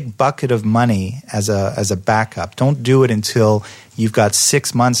big bucket of money as a backup. Don't do it until you've got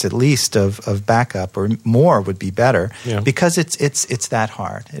 6 months at least of backup, or more would be better, because it's that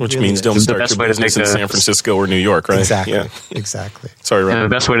hard. Which means don't The start best your way to business make in a- San Francisco or New York, right? Exactly. Yeah. Exactly. Sorry, And the Robert.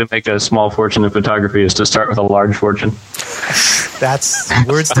 best way to make a small fortune in photography is to start with a large fortune. That's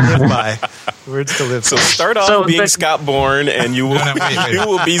words to live by. Words to live So by. start off So, being but- Scott Bourne, and you will No, wait. you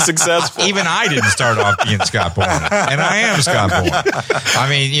will be successful. Even I didn't start off being Scott Bourne, and I am Scott Bourne. I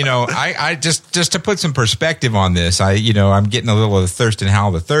mean, you know, I just to put some perspective on this, I'm getting a little of the Thurston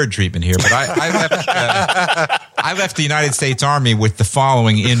Howell III treatment here, but I left the United States Army with the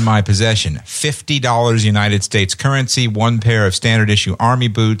following in my possession: $50 United States currency, 1 pair of standard issue Army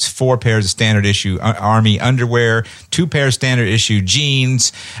boots, 4 pairs of standard issue Army underwear, 2 pairs standard issue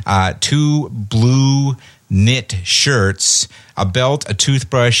jeans, 2 blue knit shirts, a belt, a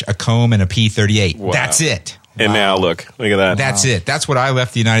toothbrush, a comb, and a P38. Wow. That's it. And now look at that. That's it. That's what I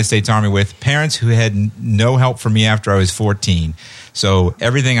left the United States Army with. Parents who had no help from me after I was 14. So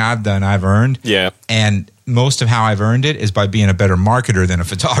everything I've done, I've earned. Yeah. And most of how I've earned it is by being a better marketer than a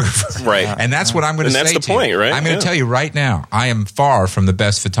photographer. Right. And that's what I'm going to say. And that's the point, right? I'm going Yeah. to tell you right now, I am far from the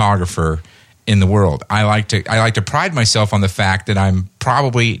best photographer in the world. I like to pride myself on the fact that I'm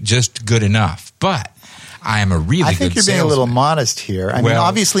probably just good enough. But I am a really I think good you're being a little salesman. modest here. I mean, Well-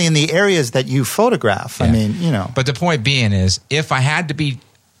 obviously in the areas that you photograph. I Yeah. mean, you know. But the point being is, if I had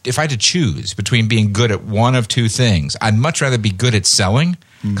to choose between being good at one of two things, I'd much rather be good at selling,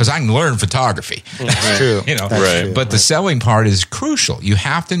 because I can learn photography. That's true. You know, That's Right. true. But the selling part is crucial. You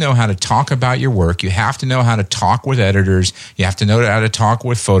have to know how to talk about your work. You have to know how to talk with editors. You have to know how to talk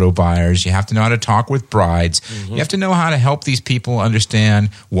with photo buyers. You have to know how to talk with brides. You have to know how to help these people understand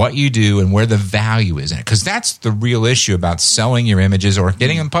what you do and where the value is in it. Because that's the real issue about selling your images or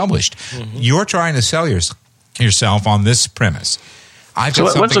getting them published. You're trying to sell yourself on this premise. I've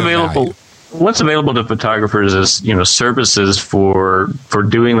got So what's something of available? value. What's available to photographers is services for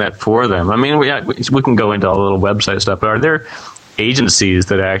doing that for them. I mean, we can go into all the little website stuff, but are there agencies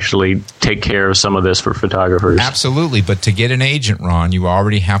that actually take care of some of this for photographers? Absolutely, but to get an agent, Ron, you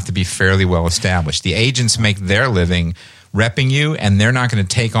already have to be fairly well established. The agents make their living repping you, and they're not going to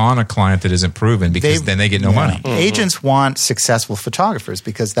take on a client that isn't proven because then they get no money. Agents want successful photographers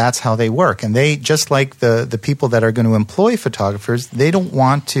because that's how they work. And they, just like the people that are going to employ photographers, they don't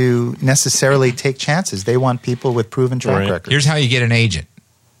want to necessarily take chances. They want people with proven track Right. records. Here's how you get an agent.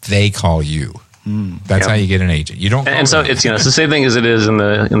 They call you. That's how you get an agent. You don't call And so them. it's it's the same thing as it is in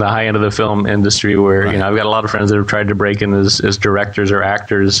the high end of the film industry, where Right. I've got a lot of friends that have tried to break in as directors or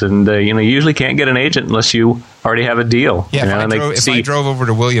actors, and you usually can't get an agent unless you already have a deal. Yeah, and if I drove over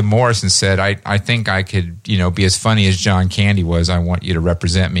to William Morris and said, I think I could, be as funny as John Candy was, I want you to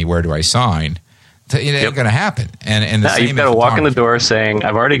represent me, where do I sign? It ain't going to happen. And the now same you've got to walk in the photography. door saying,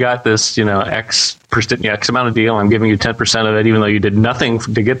 I've already got this, X amount of deal. I'm giving you 10% of it, even though you did nothing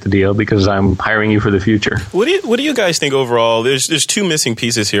to get the deal, because I'm hiring you for the future. What do you guys think overall? There's two missing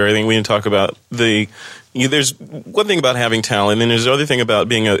pieces here. I think we need to talk about there's one thing about having talent, and there's the other thing about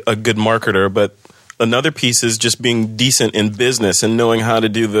being a good marketer, but another piece is just being decent in business and knowing how to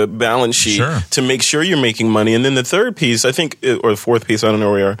do the balance sheet Sure. to make sure you're making money. And then the third piece, I think, or the fourth piece, I don't know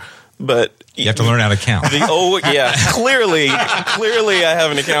where we are, but You have to learn how to count. Clearly I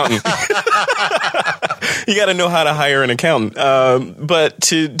have an accountant. You got to know how to hire an accountant. But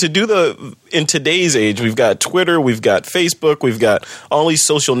to do in today's age, we've got Twitter, we've got Facebook, we've got all these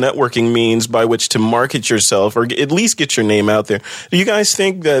social networking means by which to market yourself or at least get your name out there. Do you guys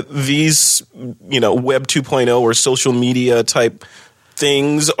think that these, Web 2.0 or social media type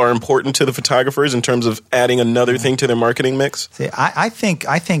things are important to the photographers in terms of adding another thing to their marketing mix? See, I think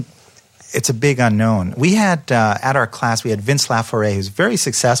it's a big unknown. We had at our class, we had Vince Laforet, who's very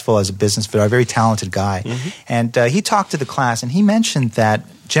successful as a business photographer, a very talented guy. And he talked to the class, and he mentioned that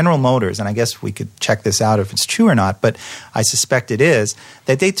General Motors, and I guess we could check this out if it's true or not, but I suspect it is,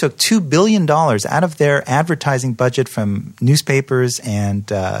 that they took $2 billion out of their advertising budget from newspapers and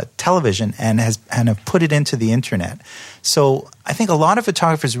television and have put it into the internet. So I think a lot of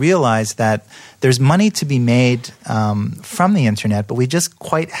photographers realize that there's money to be made from the internet, but we just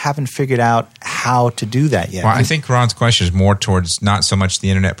quite haven't figured out how to do that yet. Well, I think Ron's question is more towards not so much the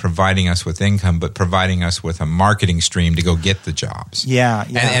internet providing us with income, but providing us with a marketing stream to go get the jobs. Yeah.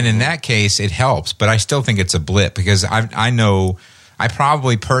 And in that case, it helps, but I still think it's a blip because I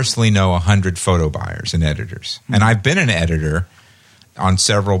probably personally know 100 photo buyers and editors. Mm-hmm. And I've been an editor on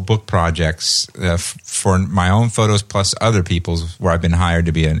several book projects for my own photos plus other people's where I've been hired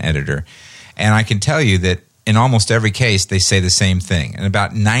to be an editor. And I can tell you that in almost every case, they say the same thing. And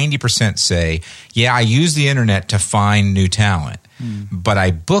about 90% say, yeah, I use the internet to find new talent, but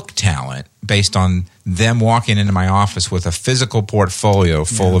I book talent based on them walking into my office with a physical portfolio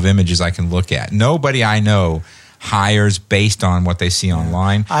full of images I can look at. Nobody I know hires based on what they see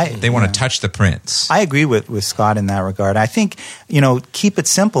online. They want to touch the prints. I agree with Scott in that regard. I think, keep it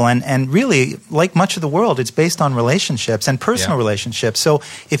simple. And really, like much of the world, it's based on relationships and personal relationships. So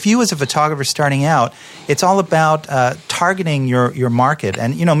if you as a photographer starting out, it's all about targeting your market.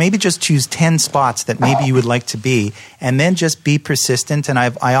 And, maybe just choose 10 spots that maybe you would like to be. And then just be persistent. And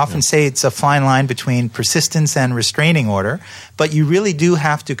I often say it's a fine line between persistence and restraining order. But you really do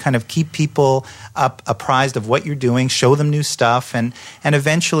have to kind of keep people apprised of what you're doing, show them new stuff, and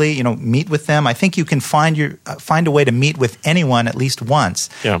eventually, meet with them. I think you can find a way to meet with anyone at least once.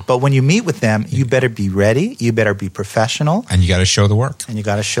 Yeah. But when you meet with them, you better be ready. You better be professional. And you got to show the work. And you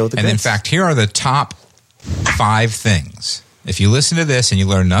got to show the And goods. in fact, here are the top 5 things. If you listen to this and you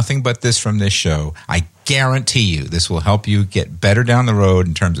learn nothing but this from this show, I guarantee you this will help you get better down the road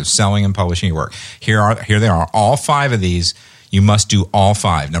in terms of selling and publishing your work. Here they are. All 5 of these. You must do all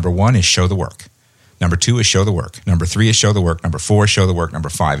 5. Number 1 is show the work. Number 2 is show the work. Number 3 is show the work. Number 4 is show the work. Number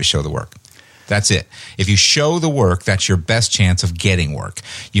 5 is show the work. That's it. If you show the work, that's your best chance of getting work.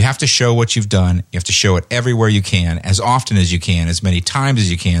 You have to show what you've done. You have to show it everywhere you can, as often as you can, as many times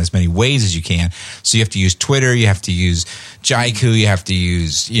as you can, as many ways as you can. So you have to use Twitter. You have to use Jaiku. You have to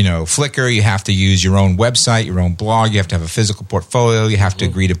use, Flickr. You have to use your own website, your own blog. You have to have a physical portfolio. You have to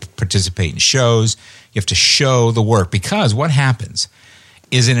agree to participate in shows. You have to show the work, because what happens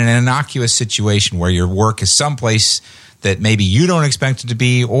is in an innocuous situation where your work is someplace that maybe you don't expect it to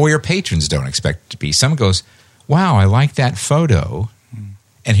be or your patrons don't expect it to be. Someone goes, wow, I like that photo.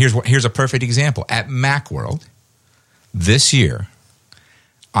 And here's a perfect example. At Macworld this year,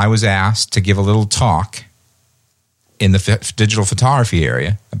 I was asked to give a little talk in the digital photography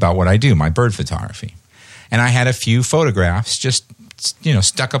area about what I do, my bird photography. And I had a few photographs just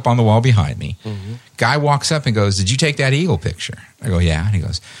stuck up on the wall behind me. Mm-hmm. Guy walks up and goes, did you take that eagle picture? I go, yeah. And he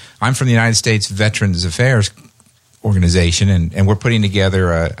goes, I'm from the United States Veterans Affairs Organization, and we're putting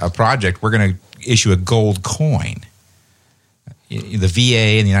together a project. We're going to issue a gold coin. The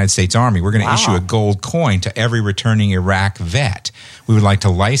VA and the United States Army, we're going to issue a gold coin to every returning Iraq vet. We would like to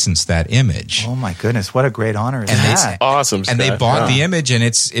license that image. Oh my goodness, what a great honor is that. Awesome, and they bought the image, and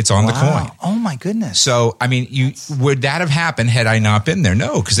it's on the coin. Oh my goodness. So, I mean, would that have happened had I not been there?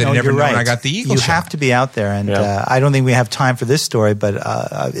 No, because they'd never known I got the eagle shot. You have to be out there, and I don't think we have time for this story, but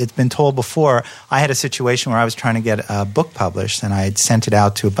it's been told before. I had a situation where I was trying to get a book published, and I had sent it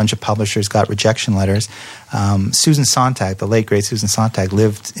out to a bunch of publishers, got rejection letters. Susan Sontag, the late great Susan Sontag,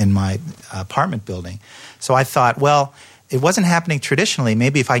 lived in my apartment building. So I thought, well, it wasn't happening traditionally.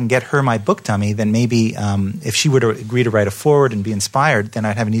 Maybe if I can get her my book dummy, then maybe if she would agree to write a foreword and be inspired, then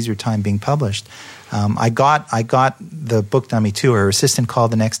I'd have an easier time being published. I got the book dummy to her. Her assistant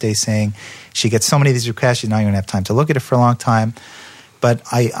called the next day saying she gets so many of these requests, she's not going to have time to look at it for a long time. But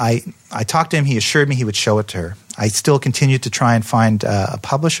I talked to him. He assured me he would show it to her. I still continued to try and find a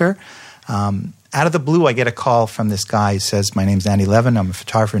publisher. Out of the blue, I get a call from this guy who says, my name's Andy Levin. I'm a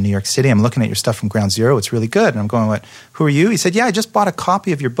photographer in New York City. I'm looking at your stuff from Ground Zero. It's really good. And I'm going, what? Who are you? He said, yeah, I just bought a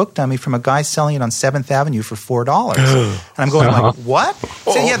copy of your book dummy from a guy selling it on 7th Avenue for $4. And I'm going like, what?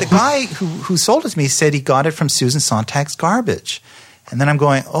 He said, yeah, the guy who sold it to me said he got it from Susan Sontag's Garbage. And then I'm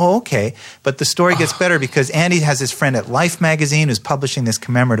going, oh, okay. But the story gets better because Andy has his friend at Life magazine who's publishing this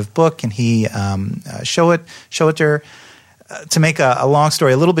commemorative book, and he show it to her. To make a long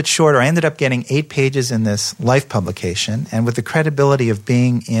story a little bit shorter, I ended up getting 8 pages in this Life publication, and with the credibility of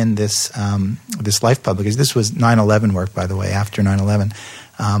being in this Life publication, this was 9/11 work, by the way, after 9/11,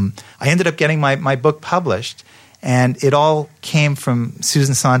 I ended up getting my book published, and it all came from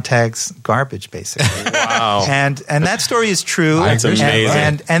Susan Sontag's Garbage, basically. Wow! And that story is true. That's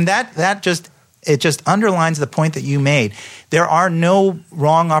amazing. And that just it just underlines the point that you made. There are no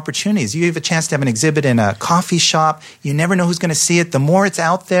wrong opportunities. You have a chance to have an exhibit in a coffee shop. You never know who's going to see it. The more it's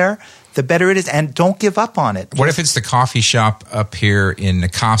out there, the better it is, and don't give up on it. What if it's the coffee shop up here in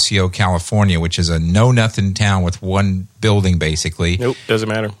Nicasio, California, which is a know-nothing town with one building, basically? Nope, doesn't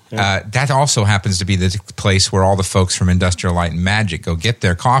matter. Yeah. That also happens to be the place where all the folks from Industrial Light and Magic go get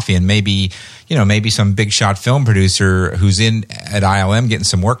their coffee, and maybe some big shot film producer who's in at ILM getting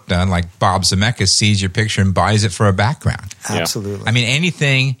some work done, like Bob Zemeckis, sees your picture and buys it for a background. Absolutely. I mean,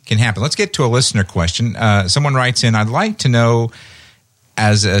 anything can happen. Let's get to a listener question. Someone writes in, I'd like to know,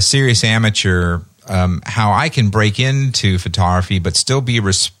 as a serious amateur, how I can break into photography but still be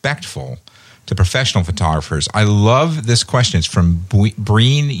respectful to professional photographers. I love this question. It's from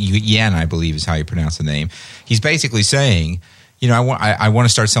Breen Yen, I believe is how you pronounce the name. He's basically saying, I want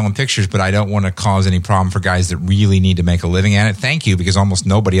to start selling pictures, but I don't want to cause any problem for guys that really need to make a living at it. Thank you, because almost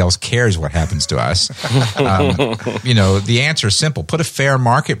nobody else cares what happens to us. The answer is simple. Put a fair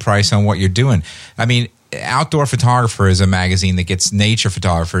market price on what you're doing. I mean, Outdoor Photographer is a magazine that gets nature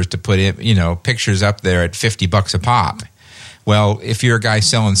photographers to put pictures up there at $50 a pop. Well, if you're a guy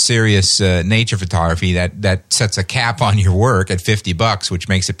selling serious nature photography, that sets a cap on your work at $50, which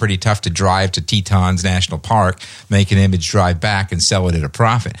makes it pretty tough to drive to Tetons National Park, make an image, drive back, and sell it at a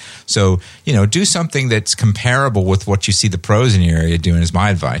profit. So, do something that's comparable with what you see the pros in your area doing is my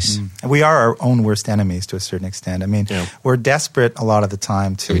advice. We are our own worst enemies to a certain extent. I mean, we're desperate a lot of the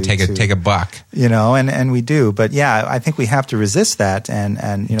time to... So we take a buck. And we do. But yeah, I think we have to resist that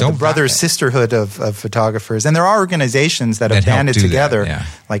and the brother sisterhood of photographers. And there are organizations that have banded together,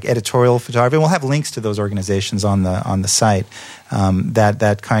 like Editorial Photography. We'll have links to those organizations on the site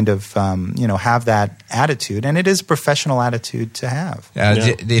that kind of have that attitude, and it is a professional attitude to have.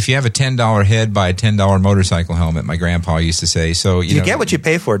 If you have a $10 head, buy a $10 motorcycle helmet. My grandpa used to say. So you get what you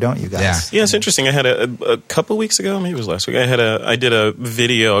pay for, don't you guys? Yeah, it's interesting. I had a couple weeks ago, maybe it was last week. I did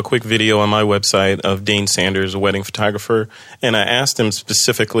a quick video on my website of Dane Sanders, a wedding photographer, and I asked him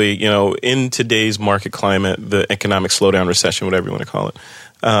specifically, in today's market climate, the economic slowdown, recession, whatever you want to call it,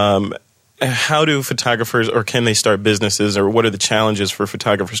 how do photographers, or can they start businesses, or what are the challenges for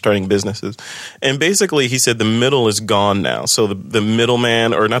photographers starting businesses? And basically, he said the middle is gone now. So the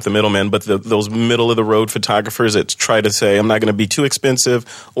middleman, or not the middleman, but those middle-of-the-road photographers that try to say, I'm not going to be too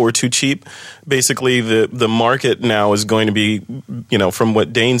expensive or too cheap. Basically, the market now is going to be, from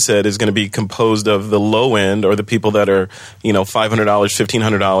what Dane said, is going to be composed of the low end, or the people that are, $500,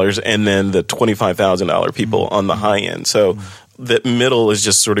 $1,500, and then the $25,000 people on the high end. So that middle is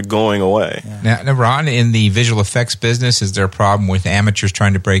just sort of going away. Yeah. Now, Ron, in the visual effects business, is there a problem with amateurs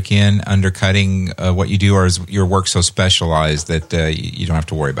trying to break in, undercutting what you do, or is your work so specialized that you don't have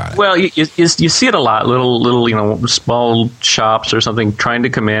to worry about it? Well, you see it a lot, little small shops or something trying to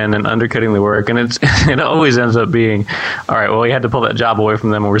come in and undercutting the work, and it always ends up being, all right, well, we had to pull that job away from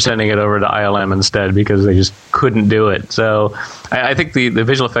them, and we're sending it over to ILM instead because they just couldn't do it. So I think the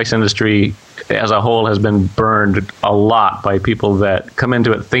visual effects industry as a whole has been burned a lot by people that come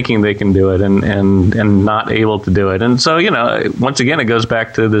into it thinking they can do it and not able to do it. And so, once again, it goes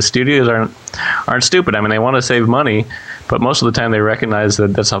back to the studios aren't stupid. I mean, they want to save money, but most of the time they recognize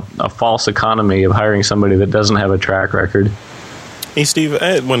that that's a false economy of hiring somebody that doesn't have a track record. Hey, Steve, I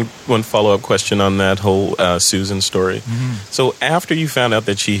had one follow-up question on that whole Susan story. Mm-hmm. So after you found out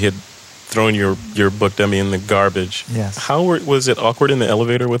that she had thrown your book dummy in the garbage, yes, how was it awkward in the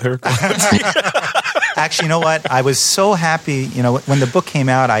elevator with her? Actually, you know what? I was so happy. When the book came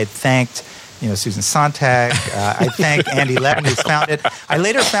out, I thanked Susan Sontag. I thanked Andy Levin, who found it. I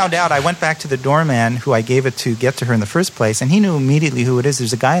later found out, I went back to the doorman who I gave it to get to her in the first place, and he knew immediately who it is.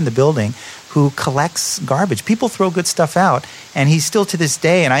 There's a guy in the building who collects garbage. People throw good stuff out, and he's still to this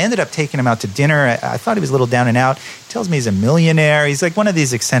day. And I ended up taking him out to dinner. I thought he was a little down and out. He tells me he's a millionaire. He's like one of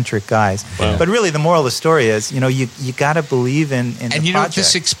these eccentric guys. Wow. But really, the moral of the story is, you got to believe in the project.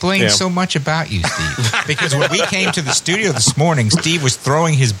 This explains so much about you, Steve. Because when we came to the studio this morning, Steve was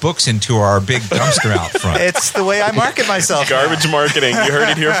throwing his books into our big dumpster out front. It's the way I market myself. Garbage marketing. You heard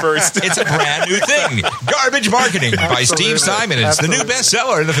it here first. It's a brand new thing. Garbage marketing by Steve Simon. It's the new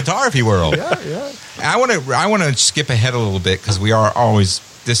bestseller in the photography world. Yeah. I want to skip ahead a little bit because we are always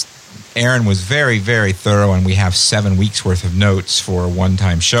this. Aaron was very, very thorough, and we have 7 weeks worth of notes for a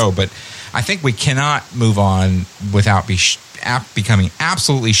one-time show. But I think we cannot move on without becoming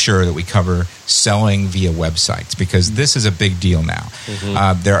absolutely sure that we cover selling via websites, because this is a big deal now.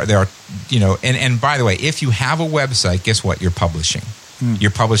 Mm-hmm. There are and by the way, if you have a website, guess what? You're publishing.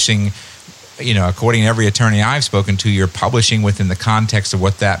 You're publishing. According to every attorney I've spoken to, you're publishing within the context of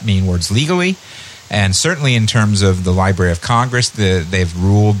what that means words legally. And certainly in terms of the Library of Congress, they've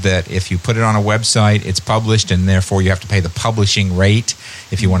ruled that if you put it on a website, it's published, and therefore you have to pay the publishing rate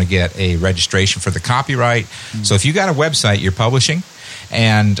if you want to get a registration for the copyright. So if you got a website, you're publishing.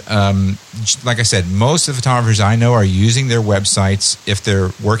 And like I said, most of the photographers I know are using their websites if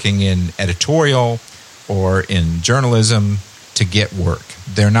they're working in editorial or in journalism to get work.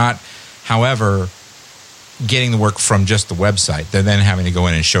 They're not, however, getting the work from just the website. They're then having to go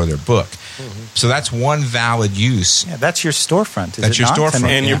in and show their book. So that's one valid use. Yeah, that's your storefront. That's your storefront.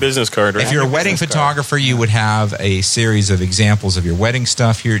 And your business card, right? If you're a wedding photographer, you would have a series of examples of your wedding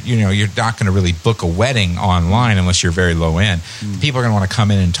stuff. You're not going to really book a wedding online unless you're very low end. People are going to want to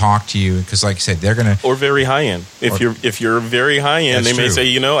come in and talk to you because, like I said, they're going to or very high end. If you're very high end, they may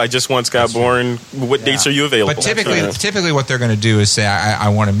say, I just want Scott Bourne. What dates are you available? But typically, what they're going to do is say, I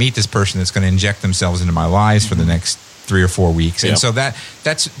want to meet this person that's going to inject themselves into my lives for the next 3 or 4 weeks. And so that's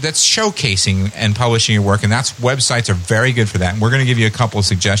showcasing and publishing your work, and that's websites are very good for that. And we're going to give you a couple of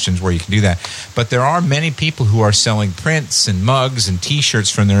suggestions where you can do that. But there are many people who are selling prints and mugs and T-shirts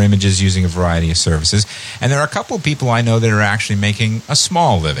from their images using a variety of services. And there are a couple of people I know that are actually making a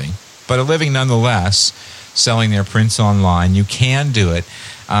small living, but a living nonetheless, selling their prints online. You can do it.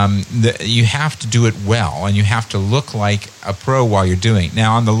 You have to do it well, and you have to look like a pro while you're doing it.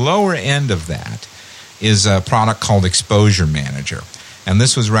 Now, on the lower end of that is a product called Exposure Manager. And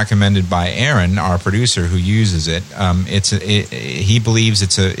this was recommended by Aaron, our producer, who uses it. He believes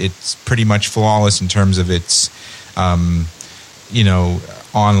it's pretty much flawless in terms of its, online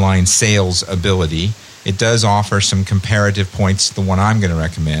sales ability. It does offer some comparative points to the one I'm going to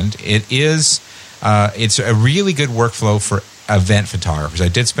recommend. It's a really good workflow for event photographers. I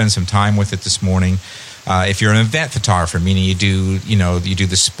did spend some time with it this morning. If you're an event photographer, meaning you do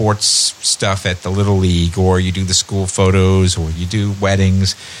the sports stuff at the Little League, or you do the school photos, or you do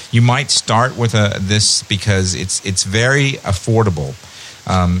weddings, you might start with this because it's very affordable.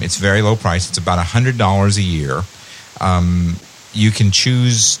 It's very low price. It's about $100 a year. You can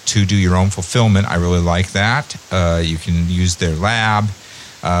choose to do your own fulfillment. I really like that. You can use their lab.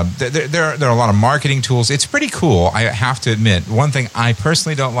 There are a lot of marketing tools. It's pretty cool, I have to admit. One thing I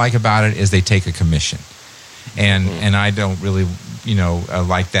personally don't like about it is they take a commission. And I don't really,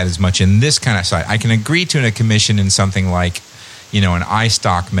 like that as much in this kind of site. I can agree to a commission in something like, an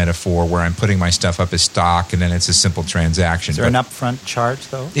iStock metaphor where I'm putting my stuff up as stock and then it's a simple transaction. Is there an upfront charge,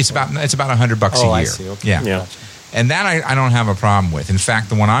 though? It's about $100 a year. I see. Okay. Yeah. Gotcha. And that I don't have a problem with. In fact,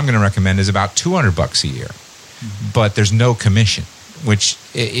 the one I'm going to recommend is about $200 a year. But there's no commission. Which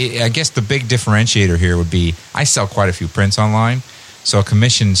I guess the big differentiator here would be I sell quite a few prints online, so a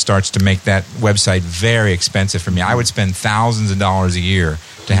commission starts to make that website very expensive for me. I would spend thousands of dollars a year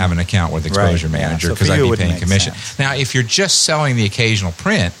to have an account with Exposure Manager because I'd be paying commission. Sense. Now, if you're just selling the occasional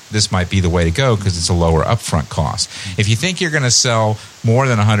print, this might be the way to go because it's a lower upfront cost. If you think you're going to sell more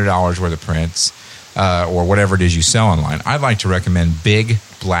than $100 worth of prints or whatever it is you sell online, I'd like to recommend Big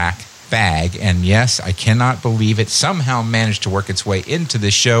Black Bag, and yes, I cannot believe it somehow managed to work its way into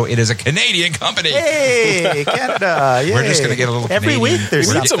this show. It is a Canadian company. Hey, Canada! Yay. We're just going to get a little every Canadian. week.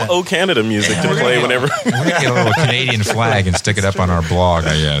 There's We need some O Canada music to play whenever. We're going to get a little Canadian flag and stick it up on our blog,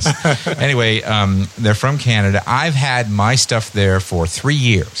 I guess. Anyway, they're from Canada. I've had my stuff there for 3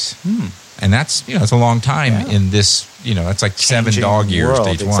 years. And that's, it's a long time in this, that's like Changing 7 dog years world,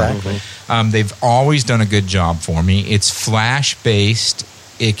 to each exactly. one. They've always done a good job for me. It's flash-based.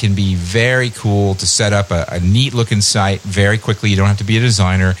 It can be very cool to set up a neat-looking site very quickly. You don't have to be a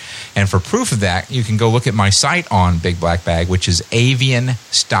designer. And for proof of that, you can go look at my site on Big Black Bag, which is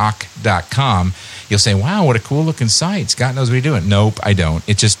avianstock.com. You'll say, wow, what a cool-looking site. Scott knows what he's doing. Nope, I don't.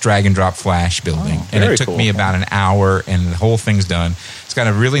 It's just drag-and-drop flash building. And it took me about an hour, and the whole thing's done. It's got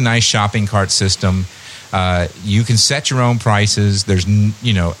a really nice shopping cart system. You can set your own prices. There's,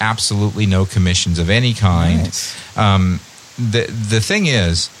 absolutely no commissions of any kind. Nice. The thing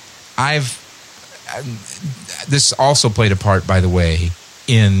is, this also played a part, by the way,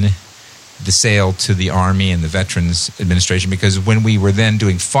 in the sale to the Army and the Veterans Administration, because when we were then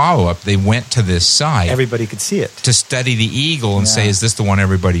doing follow-up, they went to this site. Everybody could see it. To study the Eagle and say, is this the one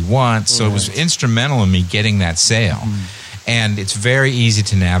everybody wants? So it was instrumental in me getting that sale. And it's very easy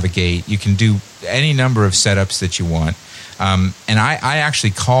to navigate. You can do any number of setups that you want. And I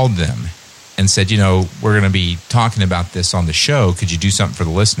actually called them and said, we're going to be talking about this on the show. Could you do something for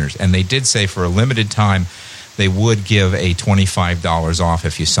the listeners? And they did say for a limited time, they would give a $25 off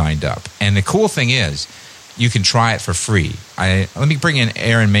if you signed up. And the cool thing is, you can try it for free. Let me bring in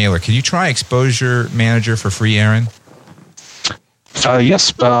Aaron Mailer. Can you try Exposure Manager for free, Aaron?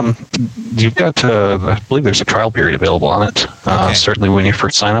 Yes, you've got. I believe there's a trial period available on it. Okay. Certainly, when you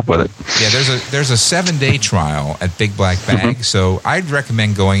first sign up with it. Yeah, there's a 7-day trial at Big Black Bag. So I'd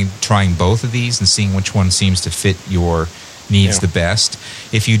recommend trying both of these and seeing which one seems to fit your needs the best.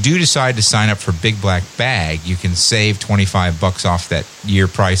 If you do decide to sign up for Big Black Bag, you can save $25 off that year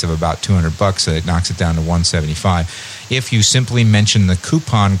price of about $200. So it knocks it down to $175. If you simply mention the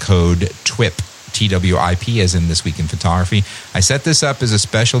coupon code TWIP. TWIP, as in This Week in Photography. I set this up as a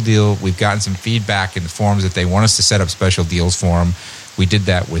special deal. We've gotten some feedback in the forums that they want us to set up special deals for them. We did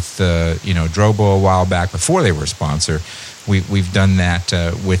that with Drobo a while back before they were a sponsor. We've done that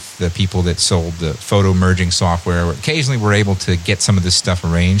with the people that sold the photo merging software. Occasionally we're able to get some of this stuff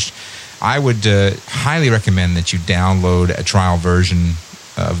arranged. I would highly recommend that you download a trial version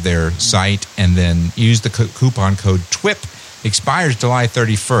of their site and then use the coupon code TWIP. Expires July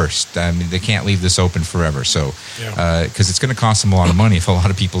 31st. I mean, they can't leave this open forever. So, because it's going to cost them a lot of money if a lot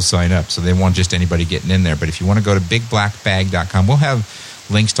of people sign up. So they want just anybody getting in there. But if you want to go to bigblackbag.com, we'll have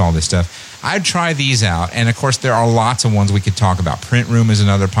links to all this stuff. I'd try these out. And of course, there are lots of ones we could talk about. Print Room is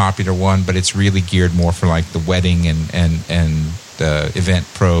another popular one, but it's really geared more for like the wedding and event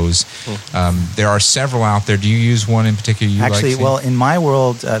pros. There are several out there. Do you use one in particular you Actually, like? well, in my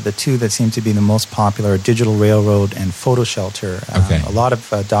world, the two that seem to be the most popular are Digital Railroad and Photo Shelter. Okay. A lot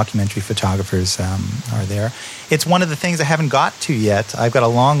of documentary photographers are there. It's one of the things I haven't got to yet. I've got a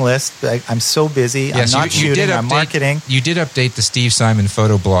long list. I'm so busy. Yes, I'm not shooting. I'm marketing. You did update the Steve Simon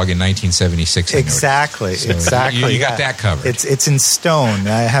photo blog in 1976. Exactly. You got that covered. It's in stone.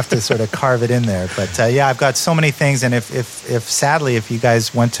 I have to sort of carve it in there. But I've got so many things. And if sadly, if you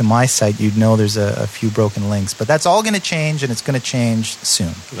guys went to my site, you'd know there's a few broken links. But that's all going to change, and it's going to change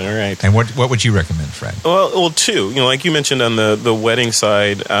soon. All right. And what would you recommend, Fred? Well, two. Like you mentioned on the wedding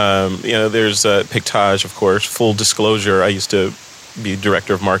side, there's Pictage, of course. Full disclosure, I used to be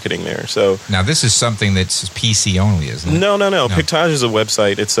director of marketing there. So now this is something that's PC only, isn't it? No. Pictage is a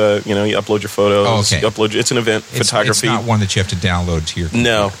website. It's you upload your photos. Oh, okay. It's an event photography. It's not one that you have to download to your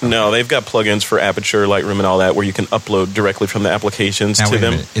computer. No. They've got plugins for Aperture, Lightroom, and all that where you can upload directly from the applications now, to wait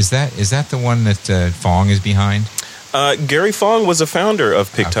them. A minute. Is that the one that Fong is behind? Gary Fong was a founder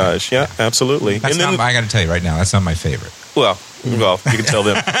of Pictage. Okay. Yeah, absolutely. I got to tell you right now, that's not my favorite. Well, you can tell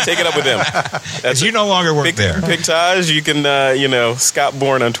them. Take it up with them. Because you no longer work there. Pictage, you can, Scott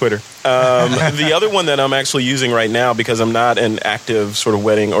Bourne on Twitter. The other one that I'm actually using right now, because I'm not an active sort of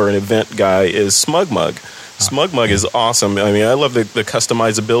wedding or an event guy, is SmugMug. SmugMug is awesome. I mean, I love the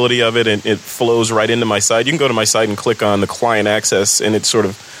customizability of it, and it flows right into my site. You can go to my site and click on the client access, and it sort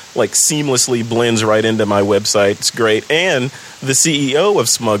of like seamlessly blends right into my website. It's great. And the CEO of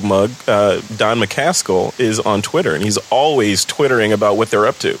SmugMug, Don McCaskill, is on Twitter, and he's always twittering about what they're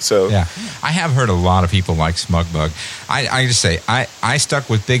up to. So yeah, I have heard a lot of people like SmugMug. I just say I stuck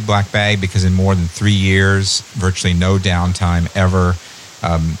with Big Black Bag because in more than 3 years, virtually no downtime ever.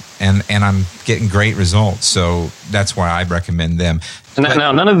 And I'm getting great results, so that's why I recommend them.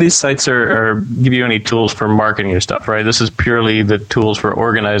 Now, none of these sites are give you any tools for marketing your stuff, right? This is purely the tools for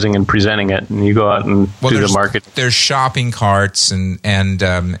organizing and presenting it, and you go out and do the market. There's shopping carts, and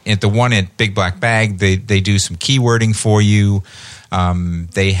at the one at Big Black Bag, they do some keywording for you.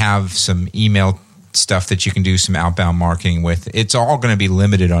 They have some email stuff that you can do some outbound marketing with. It's all going to be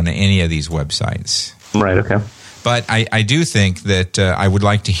limited on any of these websites. Right, okay. But I do think that I would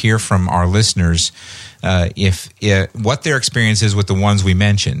like to hear from our listeners if what their experience is with the ones we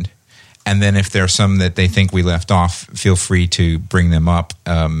mentioned, and then if there are some that they think we left off, feel free to bring them up.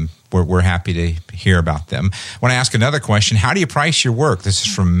 We're happy to hear about them. I want to ask another question. How do you price your work? This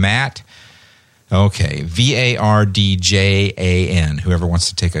is from Matt. Okay, VARDJAN. Whoever wants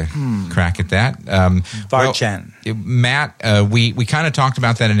to take a crack at that. Varchan. Well, Matt, we kind of talked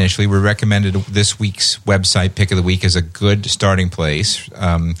about that initially. We recommended this week's website, Pick of the Week, as a good starting place.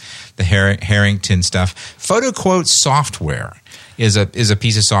 The Harrington stuff. PhotoQuote software is a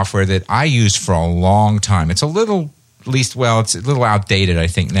piece of software that I used for a long time. It's a little... it's a little outdated, I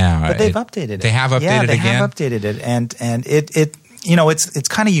think, now. But they've updated it. They have updated it again? Yeah, they have updated it. And it it's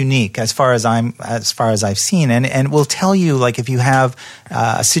kind of unique as far as I've seen, and will tell you, like, if you have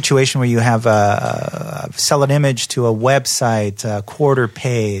a situation where you have sell an image to a website, a quarter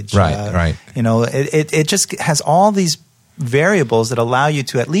page, right. It just has all these variables that allow you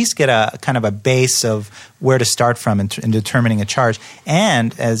to at least get a kind of a base of where to start from in determining a charge.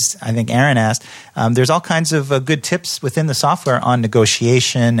 And as I think Aaron asked, there's all kinds of good tips within the software on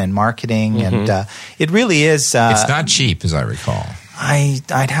negotiation and marketing, and it really is. It's not cheap, as I recall.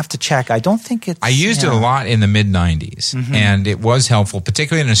 I'd have to check. I don't think it's... I used it a lot in the mid-'90s, and it was helpful,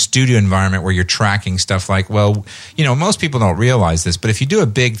 particularly in a studio environment where you're tracking stuff like, well, most people don't realize this, but if you do a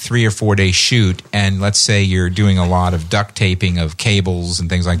big 3 or 4 day shoot, and let's say you're doing a lot of duct taping of cables and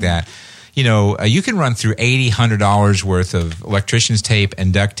things like that, you can run through $80-$100 worth of electrician's tape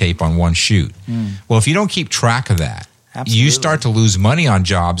and duct tape on one shoot. Well, if you don't keep track of that, Absolutely. you start to lose money on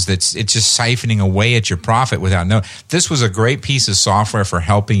jobs it's just siphoning away at your profit without knowing. This was a great piece of software for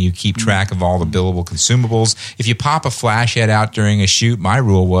helping you keep track of all the billable consumables. If you pop a flash head out during a shoot, my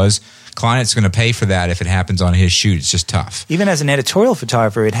rule was client's going to pay for that if it happens on his shoot. It's just tough. Even as an editorial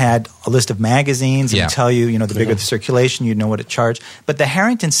photographer, it had a list of magazines and would tell you, the bigger the circulation, you'd know what it charged. But the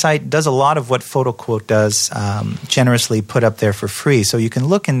Harrington site does a lot of what PhotoQuote does, generously put up there for free. So you can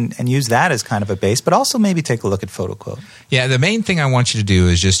look and use that as kind of a base, but also maybe take a look at PhotoQuote. Yeah, the main thing I want you to do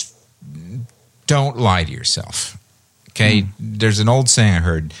is just don't lie to yourself. Okay? There's an old saying I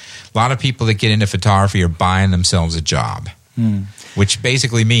heard. A lot of people that get into photography are buying themselves a job. Which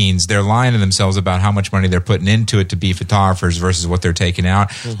basically means they're lying to themselves about how much money they're putting into it to be photographers versus what they're taking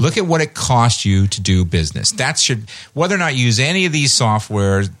out. Look at what it costs you to do business. Whether or not you use any of these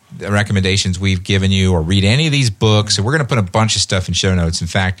software recommendations we've given you or read any of these books, and we're going to put a bunch of stuff in show notes. In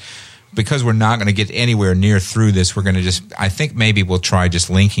fact, because we're not going to get anywhere near through this, we're going to I think maybe we'll try just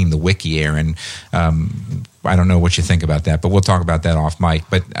linking the wiki, Aaron. I don't know what you think about that, but we'll talk about that off mic.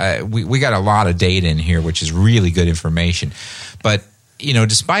 But we got a lot of data in here, which is really good information. But,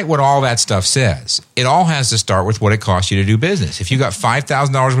 despite what all that stuff says, it all has to start with what it costs you to do business. If you got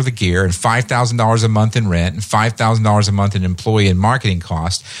 $5,000 worth of gear and $5,000 a month in rent and $5,000 a month in employee and marketing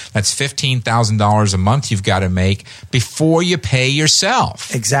costs, that's $15,000 a month you've got to make before you pay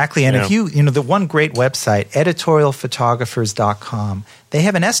yourself. Exactly. And if the one great website, editorialphotographers.com, they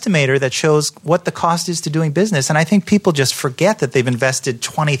have an estimator that shows what the cost is to doing business. And I think people just forget that they've invested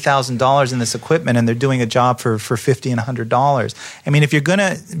 $20,000 in this equipment and they're doing a job for $50 and $100. I mean, if you're going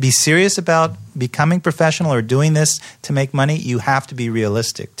to be serious about becoming professional or doing this to make money, you have to be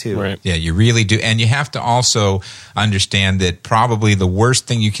realistic too. Right. Yeah, you really do. And you have to also understand that probably the worst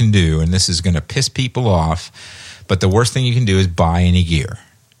thing you can do, and this is going to piss people off, but the worst thing you can do is buy any gear.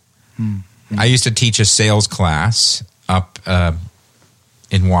 I used to teach a sales class up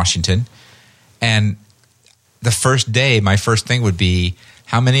in Washington, and the first day, my first thing would be,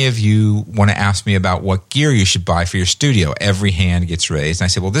 how many of you want to ask me about what gear you should buy for your studio? Every hand gets raised. And I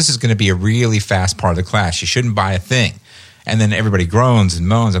said, well, this is going to be a really fast part of the class. You shouldn't buy a thing. And then everybody groans and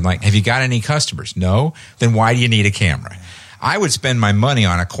moans. I'm like, have you got any customers? No? Then why do you need a camera? I would spend my money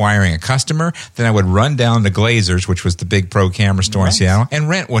on acquiring a customer. Then I would run down to Glazers, which was the big pro camera store in Seattle, and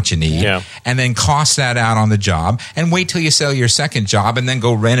rent what you need. Yeah. And then cost that out on the job and wait till you sell your second job and then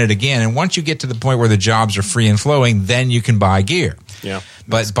go rent it again. And once you get to the point where the jobs are free and flowing, then you can buy gear. Yeah.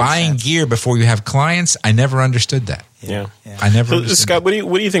 But buying gear before you have clients, I never understood that. Yeah. I never So, understood Scott, what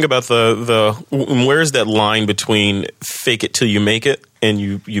do you think about where is that line between fake it till you make it and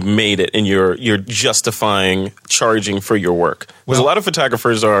you made it and you're justifying charging for your work? Because a lot of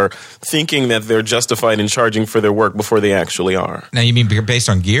photographers are thinking that they're justified in charging for their work before they actually are. Now, you mean based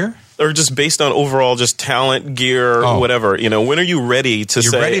on gear? Or just based on overall just talent, gear, whatever. When are you ready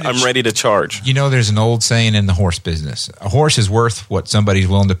to I'm ready to charge? There's an old saying in the horse business. A horse is worth what somebody's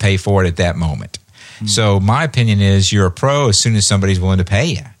willing to pay for it at that moment. So my opinion is you're a pro as soon as somebody's willing to pay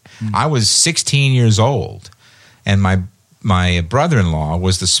you. I was 16 years old, and my brother-in-law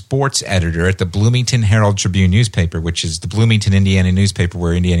was the sports editor at the Bloomington Herald Tribune newspaper, which is the Bloomington, Indiana newspaper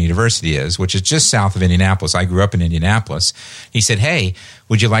where Indiana University is, which is just south of Indianapolis. I grew up in Indianapolis. He said, hey,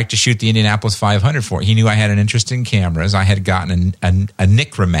 would you like to shoot the Indianapolis 500 for it? He knew I had an interest in cameras. I had gotten a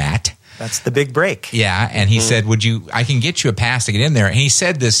Nikromat. That's the big break. Yeah, and he said, I can get you a pass to get in there. And he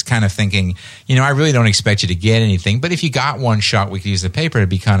said this kind of thinking, I really don't expect you to get anything, but if you got one shot, we could use the paper. It'd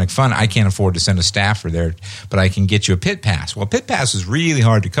be kind of fun. I can't afford to send a staffer there, but I can get you a pit pass. Well, pit pass was really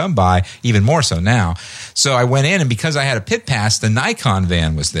hard to come by, even more so now. So I went in, and because I had a pit pass, the Nikon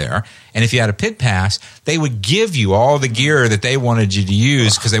van was there. And if you had a pit pass, they would give you all the gear that they wanted you to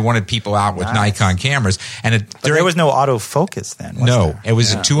use because they wanted people out with Nikon cameras. And there was no autofocus then, was No, there? it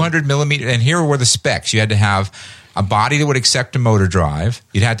was a 200 millimeter. And here were the specs. You had to have a body that would accept a motor drive.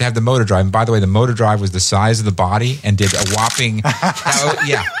 You'd have to have the motor drive. And by the way, the motor drive was the size of the body and did a whopping...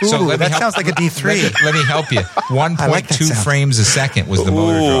 Ooh, that sounds like a D3. Let me help you. 1.2 frames a second was the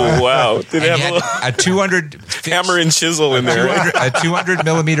motor drive. Oh, wow. Did it have a 200... hammer and chisel in there. A 200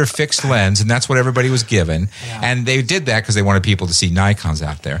 millimeter fixed lens, and that's what everybody was given. Yeah. And they did that because they wanted people to see Nikons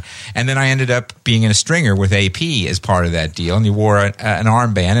out there. And then I ended up being in a stringer with AP as part of that deal. And you wore an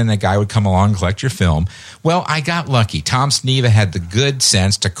armband, and a guy would come along and collect your film. Well, I got got lucky. Tom Sneva had the good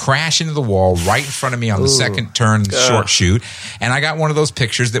sense to crash into the wall right in front of me on the second turn short shoot, and I got one of those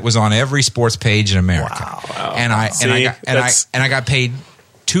pictures that was on every sports page in America. Wow. And I got paid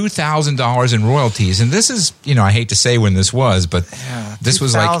 $2,000 in royalties. And this is, I hate to say when this was, but this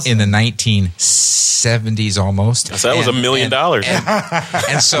was like in the 1970s almost. So that was $1 million.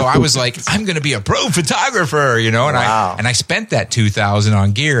 And so I was like, I'm going to be a pro photographer, and I spent that $2,000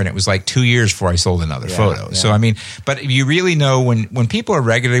 on gear, and it was like 2 years before I sold another photo. Yeah. So, but you really know when people are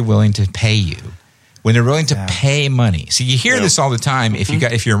regularly willing to pay you, when they're willing to pay money. See, you hear this all the time. If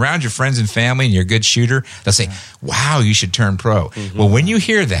you're around your friends and family and you're a good shooter, they'll say, wow, you should turn pro. Well, when you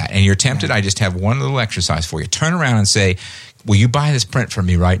hear that and you're tempted, I just have one little exercise for you. Turn around and say, will you buy this print from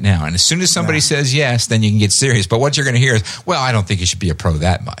me right now? And as soon as somebody says yes, then you can get serious. But what you're going to hear is, well, I don't think you should be a pro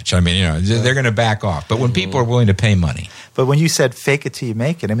that much. They're going to back off. But when people are willing to pay money. But when you said fake it till you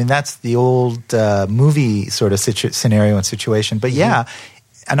make it, that's the old movie sort of scenario and situation. But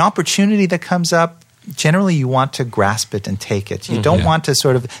an opportunity that comes up, generally you want to grasp it and take it. You don't want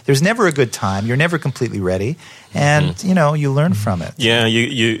to there's never a good time. You're never completely ready. And, you learn from it. Yeah,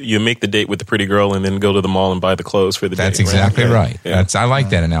 you make the date with the pretty girl and then go to the mall and buy the clothes for the date. That's exactly right. Yeah. I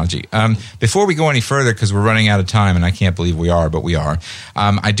like that analogy. Before we go any further, because we're running out of time, and I can't believe we are, but we are,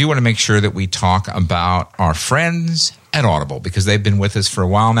 I do want to make sure that we talk about our friends at Audible, because they've been with us for a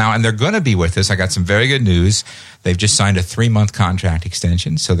while now, and they're going to be with us. I got some very good news. They've just signed a 3-month contract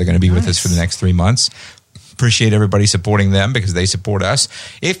extension, so they're going to be with us for the next 3 months. Appreciate everybody supporting them because they support us.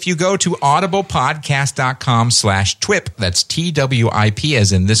 If you go to audiblepodcast.com/TWIP, that's TWIP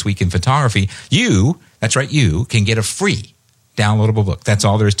as in This Week in Photography, you can get a free downloadable book. That's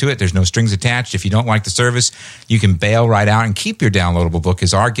all there is to it. There's no strings attached. If you don't like the service, you can bail right out and keep your downloadable book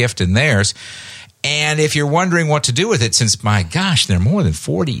as our gift and theirs. And if you're wondering what to do with it, since, my gosh, there are more than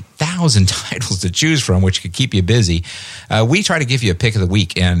 40,000 titles to choose from, which could keep you busy, we try to give you a pick of the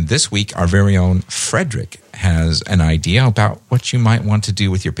week. And this week, our very own Frederick has an idea about what you might want to do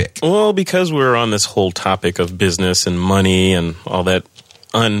with your pick. Well, because we're on this whole topic of business and money and all that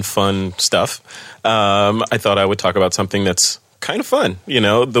unfun stuff, I thought I would talk about something that's kind of fun.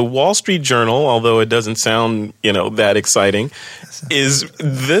 The Wall Street Journal, although it doesn't sound, that exciting, is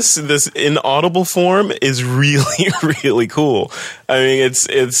this in Audible form is really, really cool. It's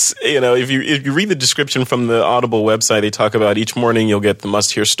if you read the description from the Audible website, they talk about each morning you'll get the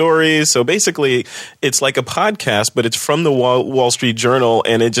must-hear stories. So basically, it's like a podcast, but it's from the Wall Street Journal,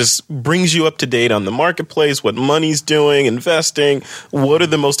 and it just brings you up to date on the marketplace, what money's doing, investing, what are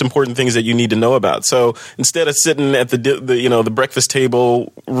the most important things that you need to know about. So instead of sitting at the breakfast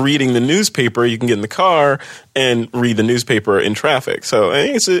table reading the newspaper, you can get in the car and read the newspaper in traffic. So I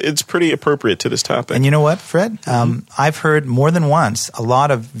think it's pretty appropriate to this topic. And you know what, Fred? I've heard more than once a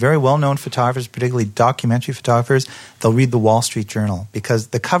lot of very well-known photographers, particularly documentary photographers, they'll read the Wall Street Journal because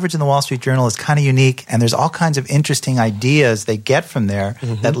the coverage in the Wall Street Journal is kind of unique, and there's all kinds of interesting ideas they get from there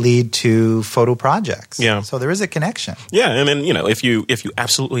that lead to photo projects. Yeah. So there is a connection. Yeah, and then if you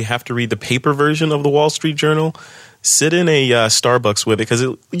absolutely have to read the paper version of the Wall Street Journal, sit in a Starbucks with it because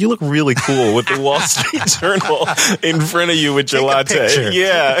you look really cool with the Wall Street Journal in front of you with your latte.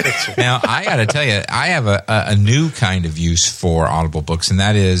 Yeah. Now, I got to tell you, I have a new kind of use for Audible books, and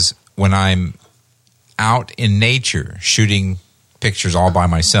that is when I'm out in nature shooting pictures all by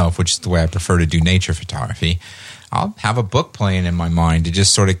myself, which is the way I prefer to do nature photography. I'll have a book playing in my mind to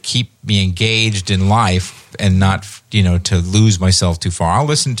just sort of keep me engaged in life and not, to lose myself too far. I'll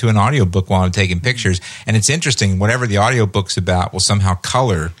listen to an audiobook while I'm taking pictures. And it's interesting, whatever the audiobook's about will somehow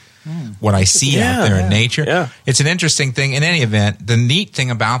color what I see out there in nature. Yeah. It's an interesting thing. In any event, the neat thing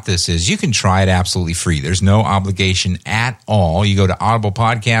about this is you can try it absolutely free. There's no obligation at all. You go to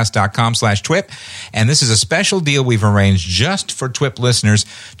audiblepodcast.com/TWIP, and this is a special deal we've arranged just for TWIP listeners.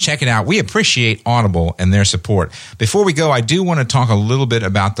 Check it out. We appreciate Audible and their support. Before we go, I do want to talk a little bit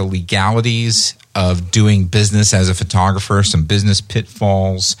about the legalities of doing business as a photographer, some business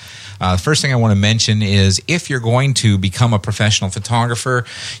pitfalls. First thing I want to mention is if you're going to become a professional photographer,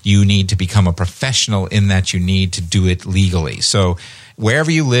 you need to become a professional in that you need to do it legally. So wherever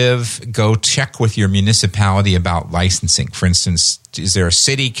you live, go check with your municipality about licensing. For instance, is there a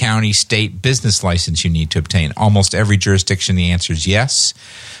city, county, state business license you need to obtain? Almost every jurisdiction, the answer is yes,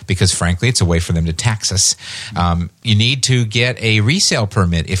 because frankly, it's a way for them to tax us. You need to get a resale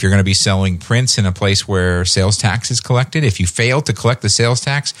permit if you're going to be selling prints in a place where sales tax is collected. If you fail to collect the sales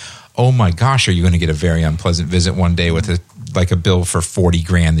tax, oh my gosh, are you going to get a very unpleasant visit one day with like a bill for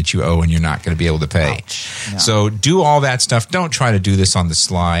 $40,000 that you owe and you're not going to be able to pay. Yeah. So do all that stuff. Don't try to do this on the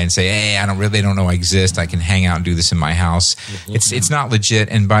sly and say, hey, they don't know I exist. I can hang out and do this in my house. It's not legit.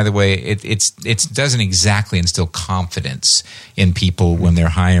 And by the way, it doesn't exactly instill confidence in people when they're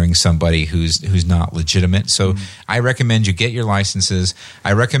hiring somebody who's not legitimate. So I recommend you get your licenses.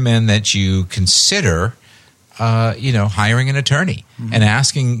 I recommend that you consider hiring an attorney and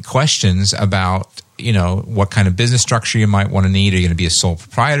asking questions about, what kind of business structure you might want to need. Are you going to be a sole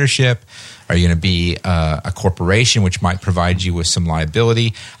proprietorship? Are you going to be a corporation, which might provide you with some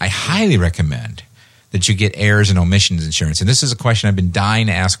liability? I highly recommend that you get errors and omissions insurance. And this is a question I've been dying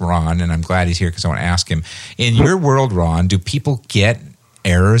to ask Ron, and I'm glad he's here because I want to ask him. In your world, Ron, do people get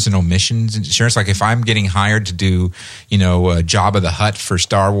errors and omissions insurance? Like if I'm getting hired to do, Jabba the Hutt for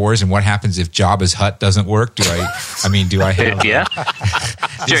Star Wars, and what happens if Jabba's hut doesn't work? Do I have... Yeah.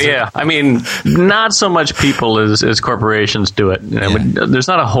 Sure, yeah. I mean, not so much people as corporations do it. I mean, there's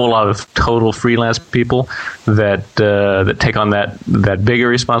not a whole lot of total freelance people that take on that bigger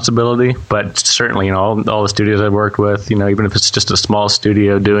responsibility. But certainly, all the studios I've worked with, even if it's just a small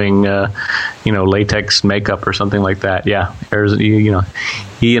studio doing, latex makeup or something like that. Yeah, there's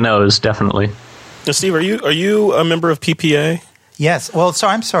E&Os definitely. Now, Steve, are you a member of PPA? Yes. Well,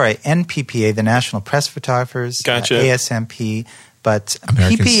 I'm sorry. NPPA, the National Press Photographers. Gotcha. ASMP. But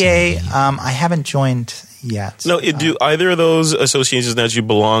American PPA, Cinema. I haven't joined yet. No, do either of those associations that you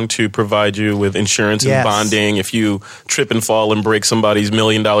belong to provide you with insurance and Yes. bonding? If you trip and fall and break somebody's $1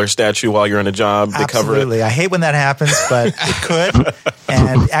 million statue while you're on a job, they cover it? Absolutely. I hate when that happens, but it could.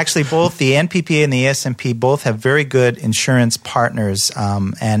 And actually, both the NPPA and the ASMP both have very good insurance partners.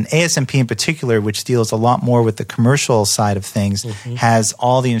 And ASMP in particular, which deals a lot more with the commercial side of things, has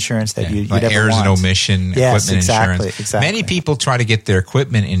all the insurance that you'd like ever errors want. and omission, Yes, equipment exactly, insurance. exactly. Many people try to get their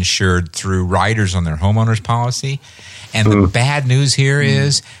equipment insured through riders on their homeowner's policy. And the bad news here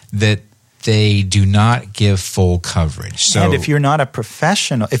is that they do not give full coverage. So And if you're not a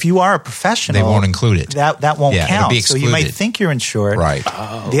professional, if you are a professional, they won't include it. That won't Yeah, it'll count. be So you might excluded. think you're insured. Right.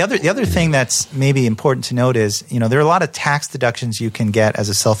 The other thing that's maybe important to note is, there are a lot of tax deductions you can get as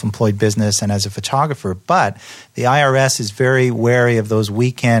a self-employed business and as a photographer, but the IRS is very wary of those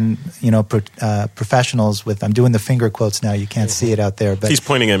weekend, professionals with, I'm doing the finger quotes now, you can't see it out there, but He's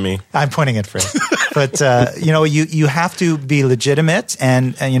pointing at me. I'm pointing at Fred. But, you have to be legitimate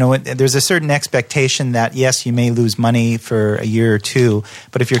and there's a certain expectation that, yes, you may lose money for a year or two,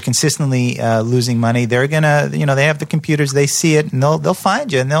 but if you're consistently losing money, they're going to, they have the computers, they see it, and they'll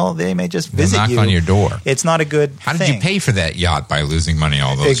find you, and they may just visit knock you. on your door. It's not a good How did thing. you pay for that yacht by losing money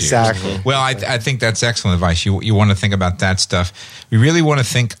all those years? Exactly. Well, I think that's excellent advice. You want to think about that stuff. We really want to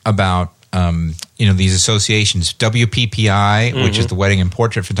think about these associations, WPPI, which is the Wedding and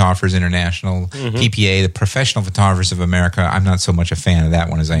Portrait Photographers International, PPA, the Professional Photographers of America. I'm not so much a fan of that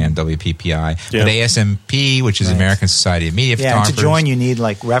one as I am WPPI. Yeah. But ASMP, which is American Society of Media Yeah, and Photographers. to join, you need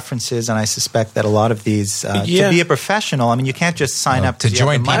references, and I suspect that a lot of these to be a professional. I mean, you can't just sign up to 'cause you have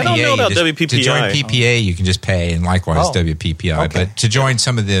join the money. I don't know PPA. about To WPPI. join PPA, you can just pay, and likewise Oh, WPPI. okay. But to join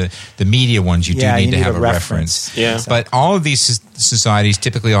some of the media ones, you Yeah, do you need to need have a a reference. reference. Yeah. But all of these societies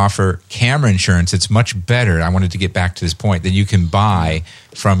typically offer camera insurance. It's much better. I wanted to get back to this point that you can buy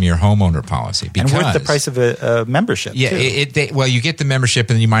from your homeowner policy because And worth the price of a membership. yeah, too. well, you get the membership,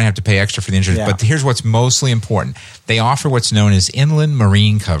 and then you might have to pay extra for the insurance. Yeah. But here's what's mostly important: they offer what's known as inland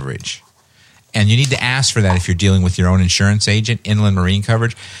marine coverage, and you need to ask for that if you're dealing with your own insurance agent. Inland marine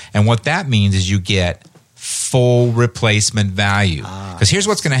coverage, and what that means is you get full replacement value. Because here's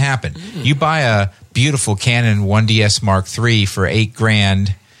what's going to happen: you buy a beautiful Canon 1DS Mark III for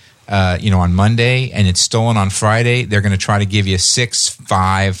 $8,000. On Monday, and it's stolen on Friday, they're going to try to give you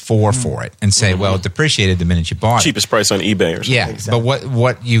 $6,540 for it, and say, "Well, it depreciated the minute you bought it." Cheapest price on eBay or something. Yeah, Exactly. but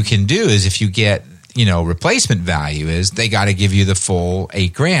what you can do is if you get replacement value is they got to give you the full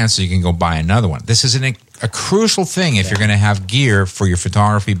 $8,000 so you can go buy another one. This is a crucial thing if you're going to have gear for your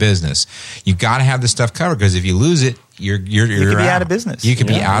photography business. You got to have the stuff covered because if you lose it, you're could be out of business. You could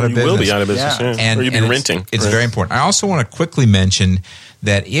be out of You business. will be out of business, Yeah. yeah. Or you'll be it's- renting. It's Right. very important. I also want to quickly mention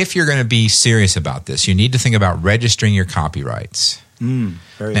that if you're going to be serious about this, you need to think about registering your copyrights.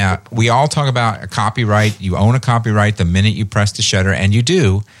 Very Now, good. we all talk about a copyright. You own a copyright the minute you press the shutter, and you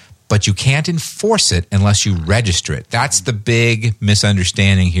do, but you can't enforce it unless you register it. That's the big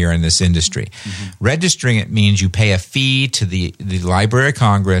misunderstanding here in this industry. Registering it means you pay a fee to the Library of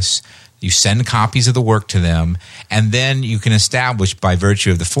Congress. You send copies of the work to them, and then you can establish by virtue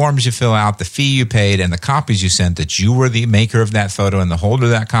of the forms you fill out, the fee you paid, and the copies you sent that you were the maker of that photo and the holder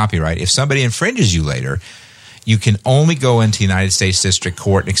of that copyright. If somebody infringes you later, you can only go into the United States District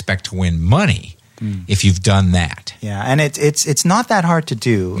Court and expect to win money. if you've done that. Yeah, and it's not that hard to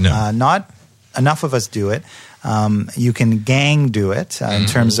do. No. Not enough of us do it. You can gang do it in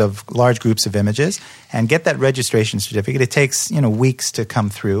terms of large groups of images and get that registration certificate. It takes weeks to come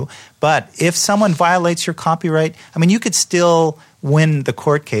through. But if someone violates your copyright, I mean, you could still win the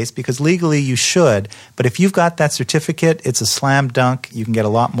court case because legally you should. But if you've got that certificate, it's a slam dunk. You can get a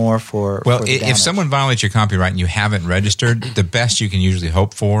lot more for Well, for the if damage. someone violates your copyright and you haven't registered, the best you can usually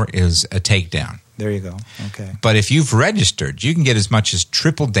hope for is a takedown. There you go. Okay. But if you've registered, you can get as much as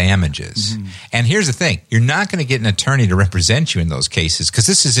triple damages. And here's the thing. You're not going to get an attorney to represent you in those cases because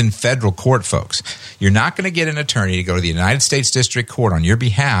this is in federal court, folks. You're not going to get an attorney to go to the United States District Court on your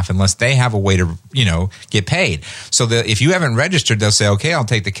behalf unless they have a way to, get paid. So if you haven't registered, they'll say, okay, I'll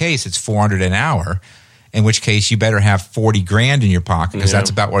take the case. It's $400 an hour. In which case you better have $40,000 in your pocket because that's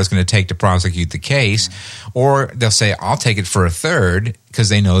about what it's going to take to prosecute the case. Or they'll say, I'll take it for a third because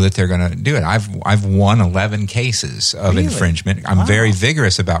they know that they're going to do it. I've won 11 cases of infringement. I'm very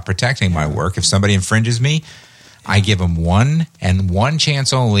vigorous about protecting my work. If somebody infringes me, I give them one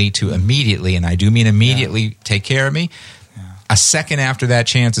chance only to immediately, and I do mean immediately, take care of me. A second after that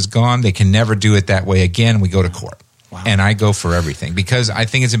chance is gone, they can never do it that way again. We go to court. Wow. And I go for everything because I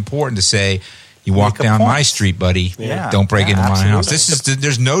think it's important to say, you walk down my street, buddy. Yeah. Don't break into my house. Absolutely.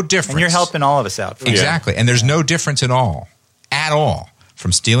 There's no difference. And you're helping all of us out. Exactly. And there's no difference at all,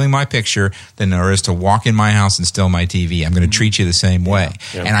 from stealing my picture than there is to walk in my house and steal my TV. I'm going to treat you the same way.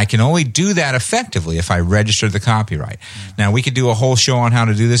 Yeah. And I can only do that effectively if I register the copyright. Now, we could do a whole show on how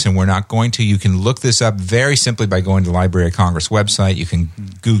to do this, and we're not going to. You can look this up very simply by going to the Library of Congress website. You can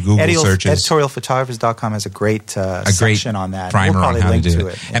Google searches. Editorialphotographers.com has a great section on that. Primer we'll on probably how link to do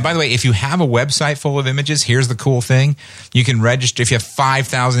it. it. And by the way, if you have a website full of images, here's the cool thing. You can register. If you have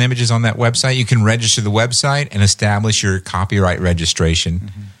 5,000 images on that website, you can register the website and establish your copyright registration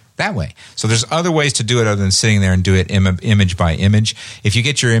that way. So there's other ways to do it other than sitting there and do it image by image. If you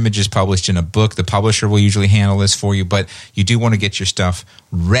get your images published in a book, the publisher will usually handle this for you, but you do want to get your stuff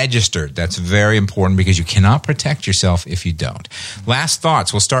registered. That's very important because you cannot protect yourself if you don't. Last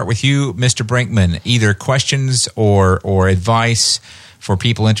thoughts. We'll start with you, Mr. Brinkman. Either questions or advice for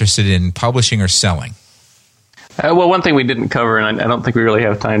people interested in publishing or selling. Well, one thing we didn't cover, and I don't think we really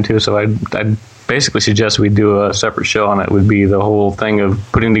have time to, so I'd basically suggest we do a separate show on it, would be the whole thing of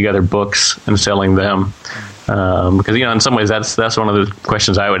putting together books and selling them. Because, in some ways, that's one of the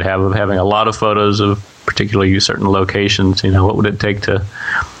questions I would have of having a lot of photos of particularly certain locations. What would it take to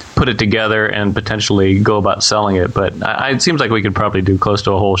put it together and potentially go about selling it? But it seems like we could probably do close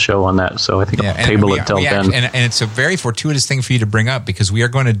to a whole show on that. So I think I'll table it till then. And it's a very fortuitous thing for you to bring up because we are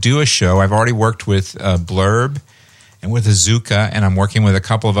going to do a show. I've already worked with Blurb and with Azuka, and I'm working with a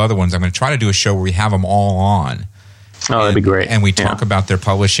couple of other ones. I'm going to try to do a show where we have them all on. Oh, that'd be great. And we talk about their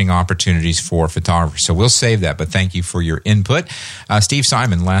publishing opportunities for photographers. So we'll save that, but thank you for your input. Steve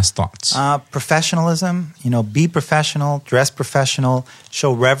Simon, last thoughts. Professionalism, be professional, dress professional,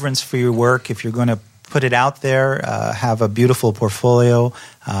 show reverence for your work. If you're going to put it out there, have a beautiful portfolio,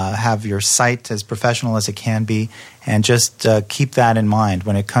 have your site as professional as it can be, and just keep that in mind.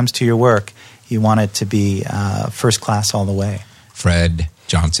 When it comes to your work, you want it to be first class all the way. Fred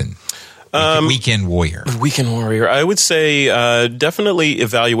Johnson. Weekend Warrior. Weekend Warrior. I would say definitely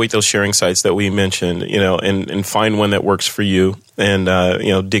evaluate those sharing sites that we mentioned, and find one that works for you,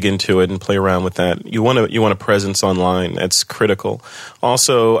 and dig into it and play around with that. You want a presence online. That's critical.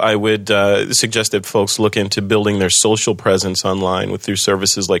 Also, I would suggest that folks look into building their social presence online through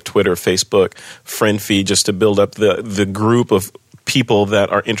services like Twitter, Facebook, FriendFeed, just to build up the group of people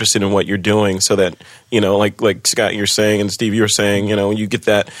that are interested in what you're doing, so that like Scott, you're saying, and Steve, you're saying, you get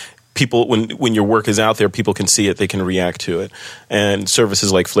that. People, when your work is out there, people can see it, they can react to it. And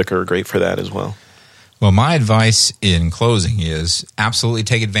services like Flickr are great for that as well. Well, my advice in closing is absolutely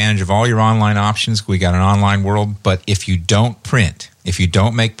take advantage of all your online options. We got an online world, but if you don't print, if you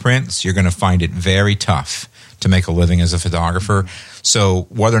don't make prints, you're going to find it very tough to make a living as a photographer. So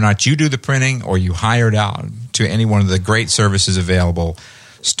whether or not you do the printing or you hire it out to any one of the great services available,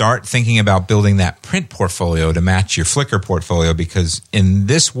 start thinking about building that print portfolio to match your Flickr portfolio, because in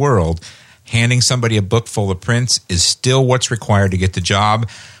this world, handing somebody a book full of prints is still what's required to get the job,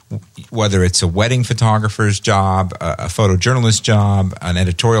 whether it's a wedding photographer's job, a photojournalist's job, an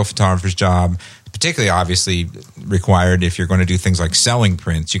editorial photographer's job, particularly obviously required if you're going to do things like selling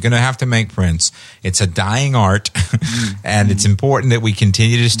prints. You're going to have to make prints. It's a dying art, and it's important that we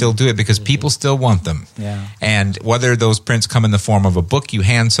continue to still do it because people still want them. Yeah. And whether those prints come in the form of a book you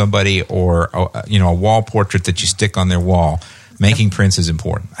hand somebody or a wall portrait that you stick on their wall, Making prints is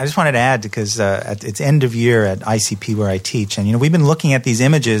important. I just wanted to add, because it's end of year at ICP where I teach, and we've been looking at these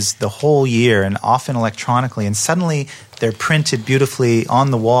images the whole year, and often electronically, and suddenly they're printed beautifully on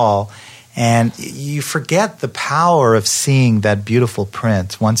the wall, and you forget the power of seeing that beautiful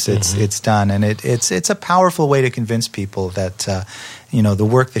print once it's done, and it's a powerful way to convince people that the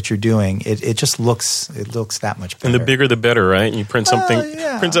work that you're doing, it just looks that much better. And the bigger the better, right? You print something at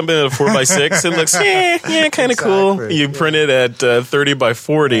a 4x6, it looks kind of cool. You print it at 30 by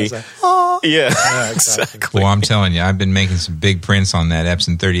 40. Exactly. Well, I'm telling you, I've been making some big prints on that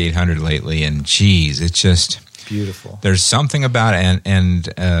Epson 3800 lately, and geez, it's just beautiful. There's something about it, and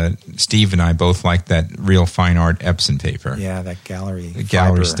Steve and I both like that real fine art Epson paper. Yeah, that gallery. The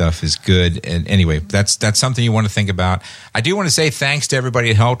gallery stuff is good. And anyway, that's something you want to think about. I do want to say thanks to everybody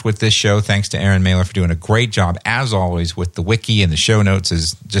who helped with this show. Thanks to Aaron Mailer for doing a great job, as always, with the wiki and the show notes.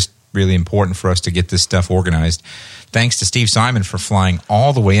 Is just really important for us to get this stuff organized. Thanks to Steve Simon for flying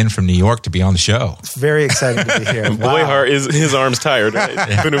all the way in from New York to be on the show. It's very exciting to be here. Boy, his arm's tired. Right?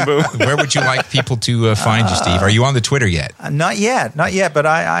 Boom, boom. Where would you like people to find you, Steve? Are you on the Twitter yet? Not yet, but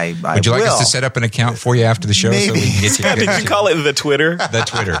I would you like will. us to set up an account for you after the show? Maybe. So we can get you? Did you call it the Twitter? The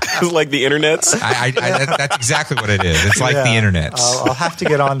Twitter. It's like the internet's? That's exactly what it is. It's like the internet's. I'll have to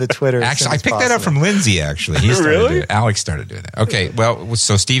get on the Twitter. Actually, I picked that up from Lindsay, actually. He started doing it. Alex started doing that. Okay, well,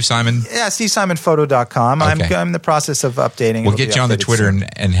 so Steve Simon? Yeah, SteveSimonPhoto.com. Okay. I'm in the process of updating. We'll get you on the Twitter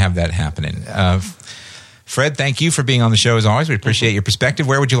and have that happening. Fred, thank you for being on the show as always. We appreciate your perspective.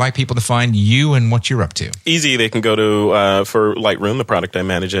 Where would you like people to find you and what you're up to? Easy. They can go to, for Lightroom, the product I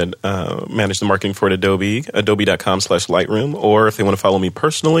manage manage the marketing for at Adobe, adobe.com/Lightroom. Or if they want to follow me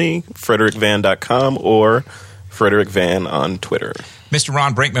personally, frederickvan.com or Frederick Van on Twitter. Mr.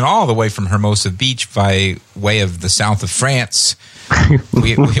 Ron Brinkman, all the way from Hermosa Beach by way of the south of France.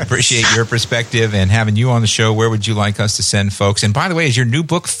 We appreciate your perspective and having you on the show. Where would you like us to send folks? And by the way, is your new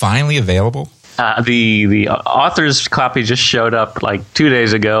book finally available? The author's copy just showed up like 2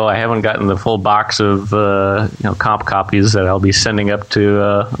 days ago. I haven't gotten the full box of comp copies that I'll be sending up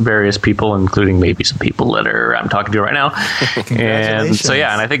to various people, including maybe some people that I'm talking to right now. And so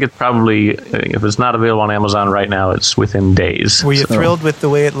and I think it's probably, if it's not available on Amazon right now, it's within days. Were you thrilled with the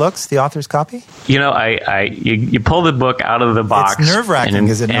way it looks, the author's copy? You pull the book out of the box. It's nerve-wracking,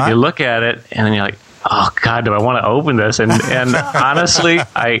 is it not? And you look at it, and then you're like, oh God, do I want to open this? And honestly,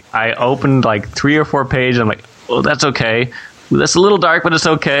 I opened like 3 or 4 pages. I'm like, oh, that's okay. That's a little dark, but it's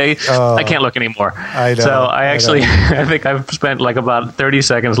okay. I can't look anymore. I know. So I think I've spent like about 30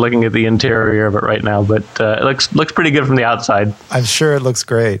 seconds looking at the interior of it right now, but it looks pretty good from the outside. I'm sure it looks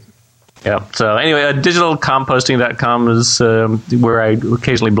great. Yeah. So anyway, digitalcomposting.com is where I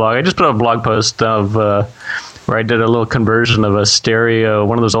occasionally blog. I just put up a blog post of where I did a little conversion of a stereo,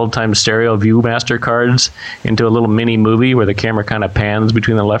 one of those old-time stereo Viewmaster cards into a little mini movie where the camera kind of pans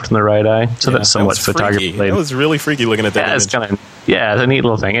between the left and the right eye. So that's somewhat photography related. That was really freaky looking at that image. It's it's a neat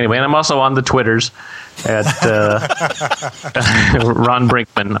little thing. Anyway, and I'm also on the Twitters at Ron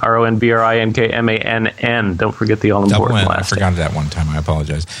Brinkman, RONBRINKMANN. Don't forget the all-important last. I forgot that one time. I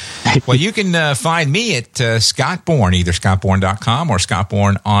apologize. Well, you can find me at Scott Bourne, either scottbourne.com or Scott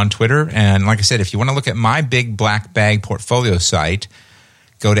Bourne on Twitter. And like I said, if you want to look at my big black bag portfolio site,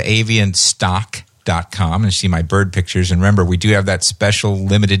 go to avianstock.com and see my bird pictures. And remember, we do have that special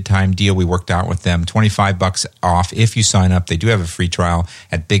limited time deal we worked out with them, $25 off if you sign up. They do have a free trial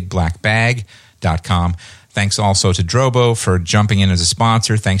at bigblackbag.com. Thanks also to Drobo for jumping in as a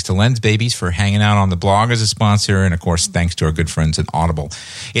sponsor. Thanks to Lens Babies for hanging out on the blog as a sponsor. And, of course, thanks to our good friends at Audible.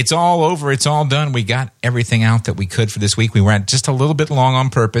 It's all over. It's all done. We got everything out that we could for this week. We went just a little bit long on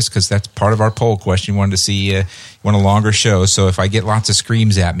purpose because that's part of our poll question. You wanted to see want a longer show. So if I get lots of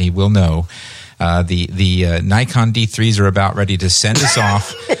screams at me, we'll know. The Nikon D3s are about ready to send us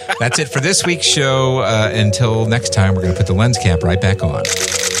off. That's it for this week's show. Until next time, we're going to put the lens cap right back on.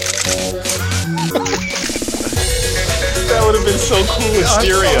 That would have been so cool in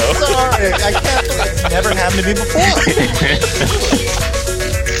stereo. I'm so sorry. I can't believe it's never happened to me before.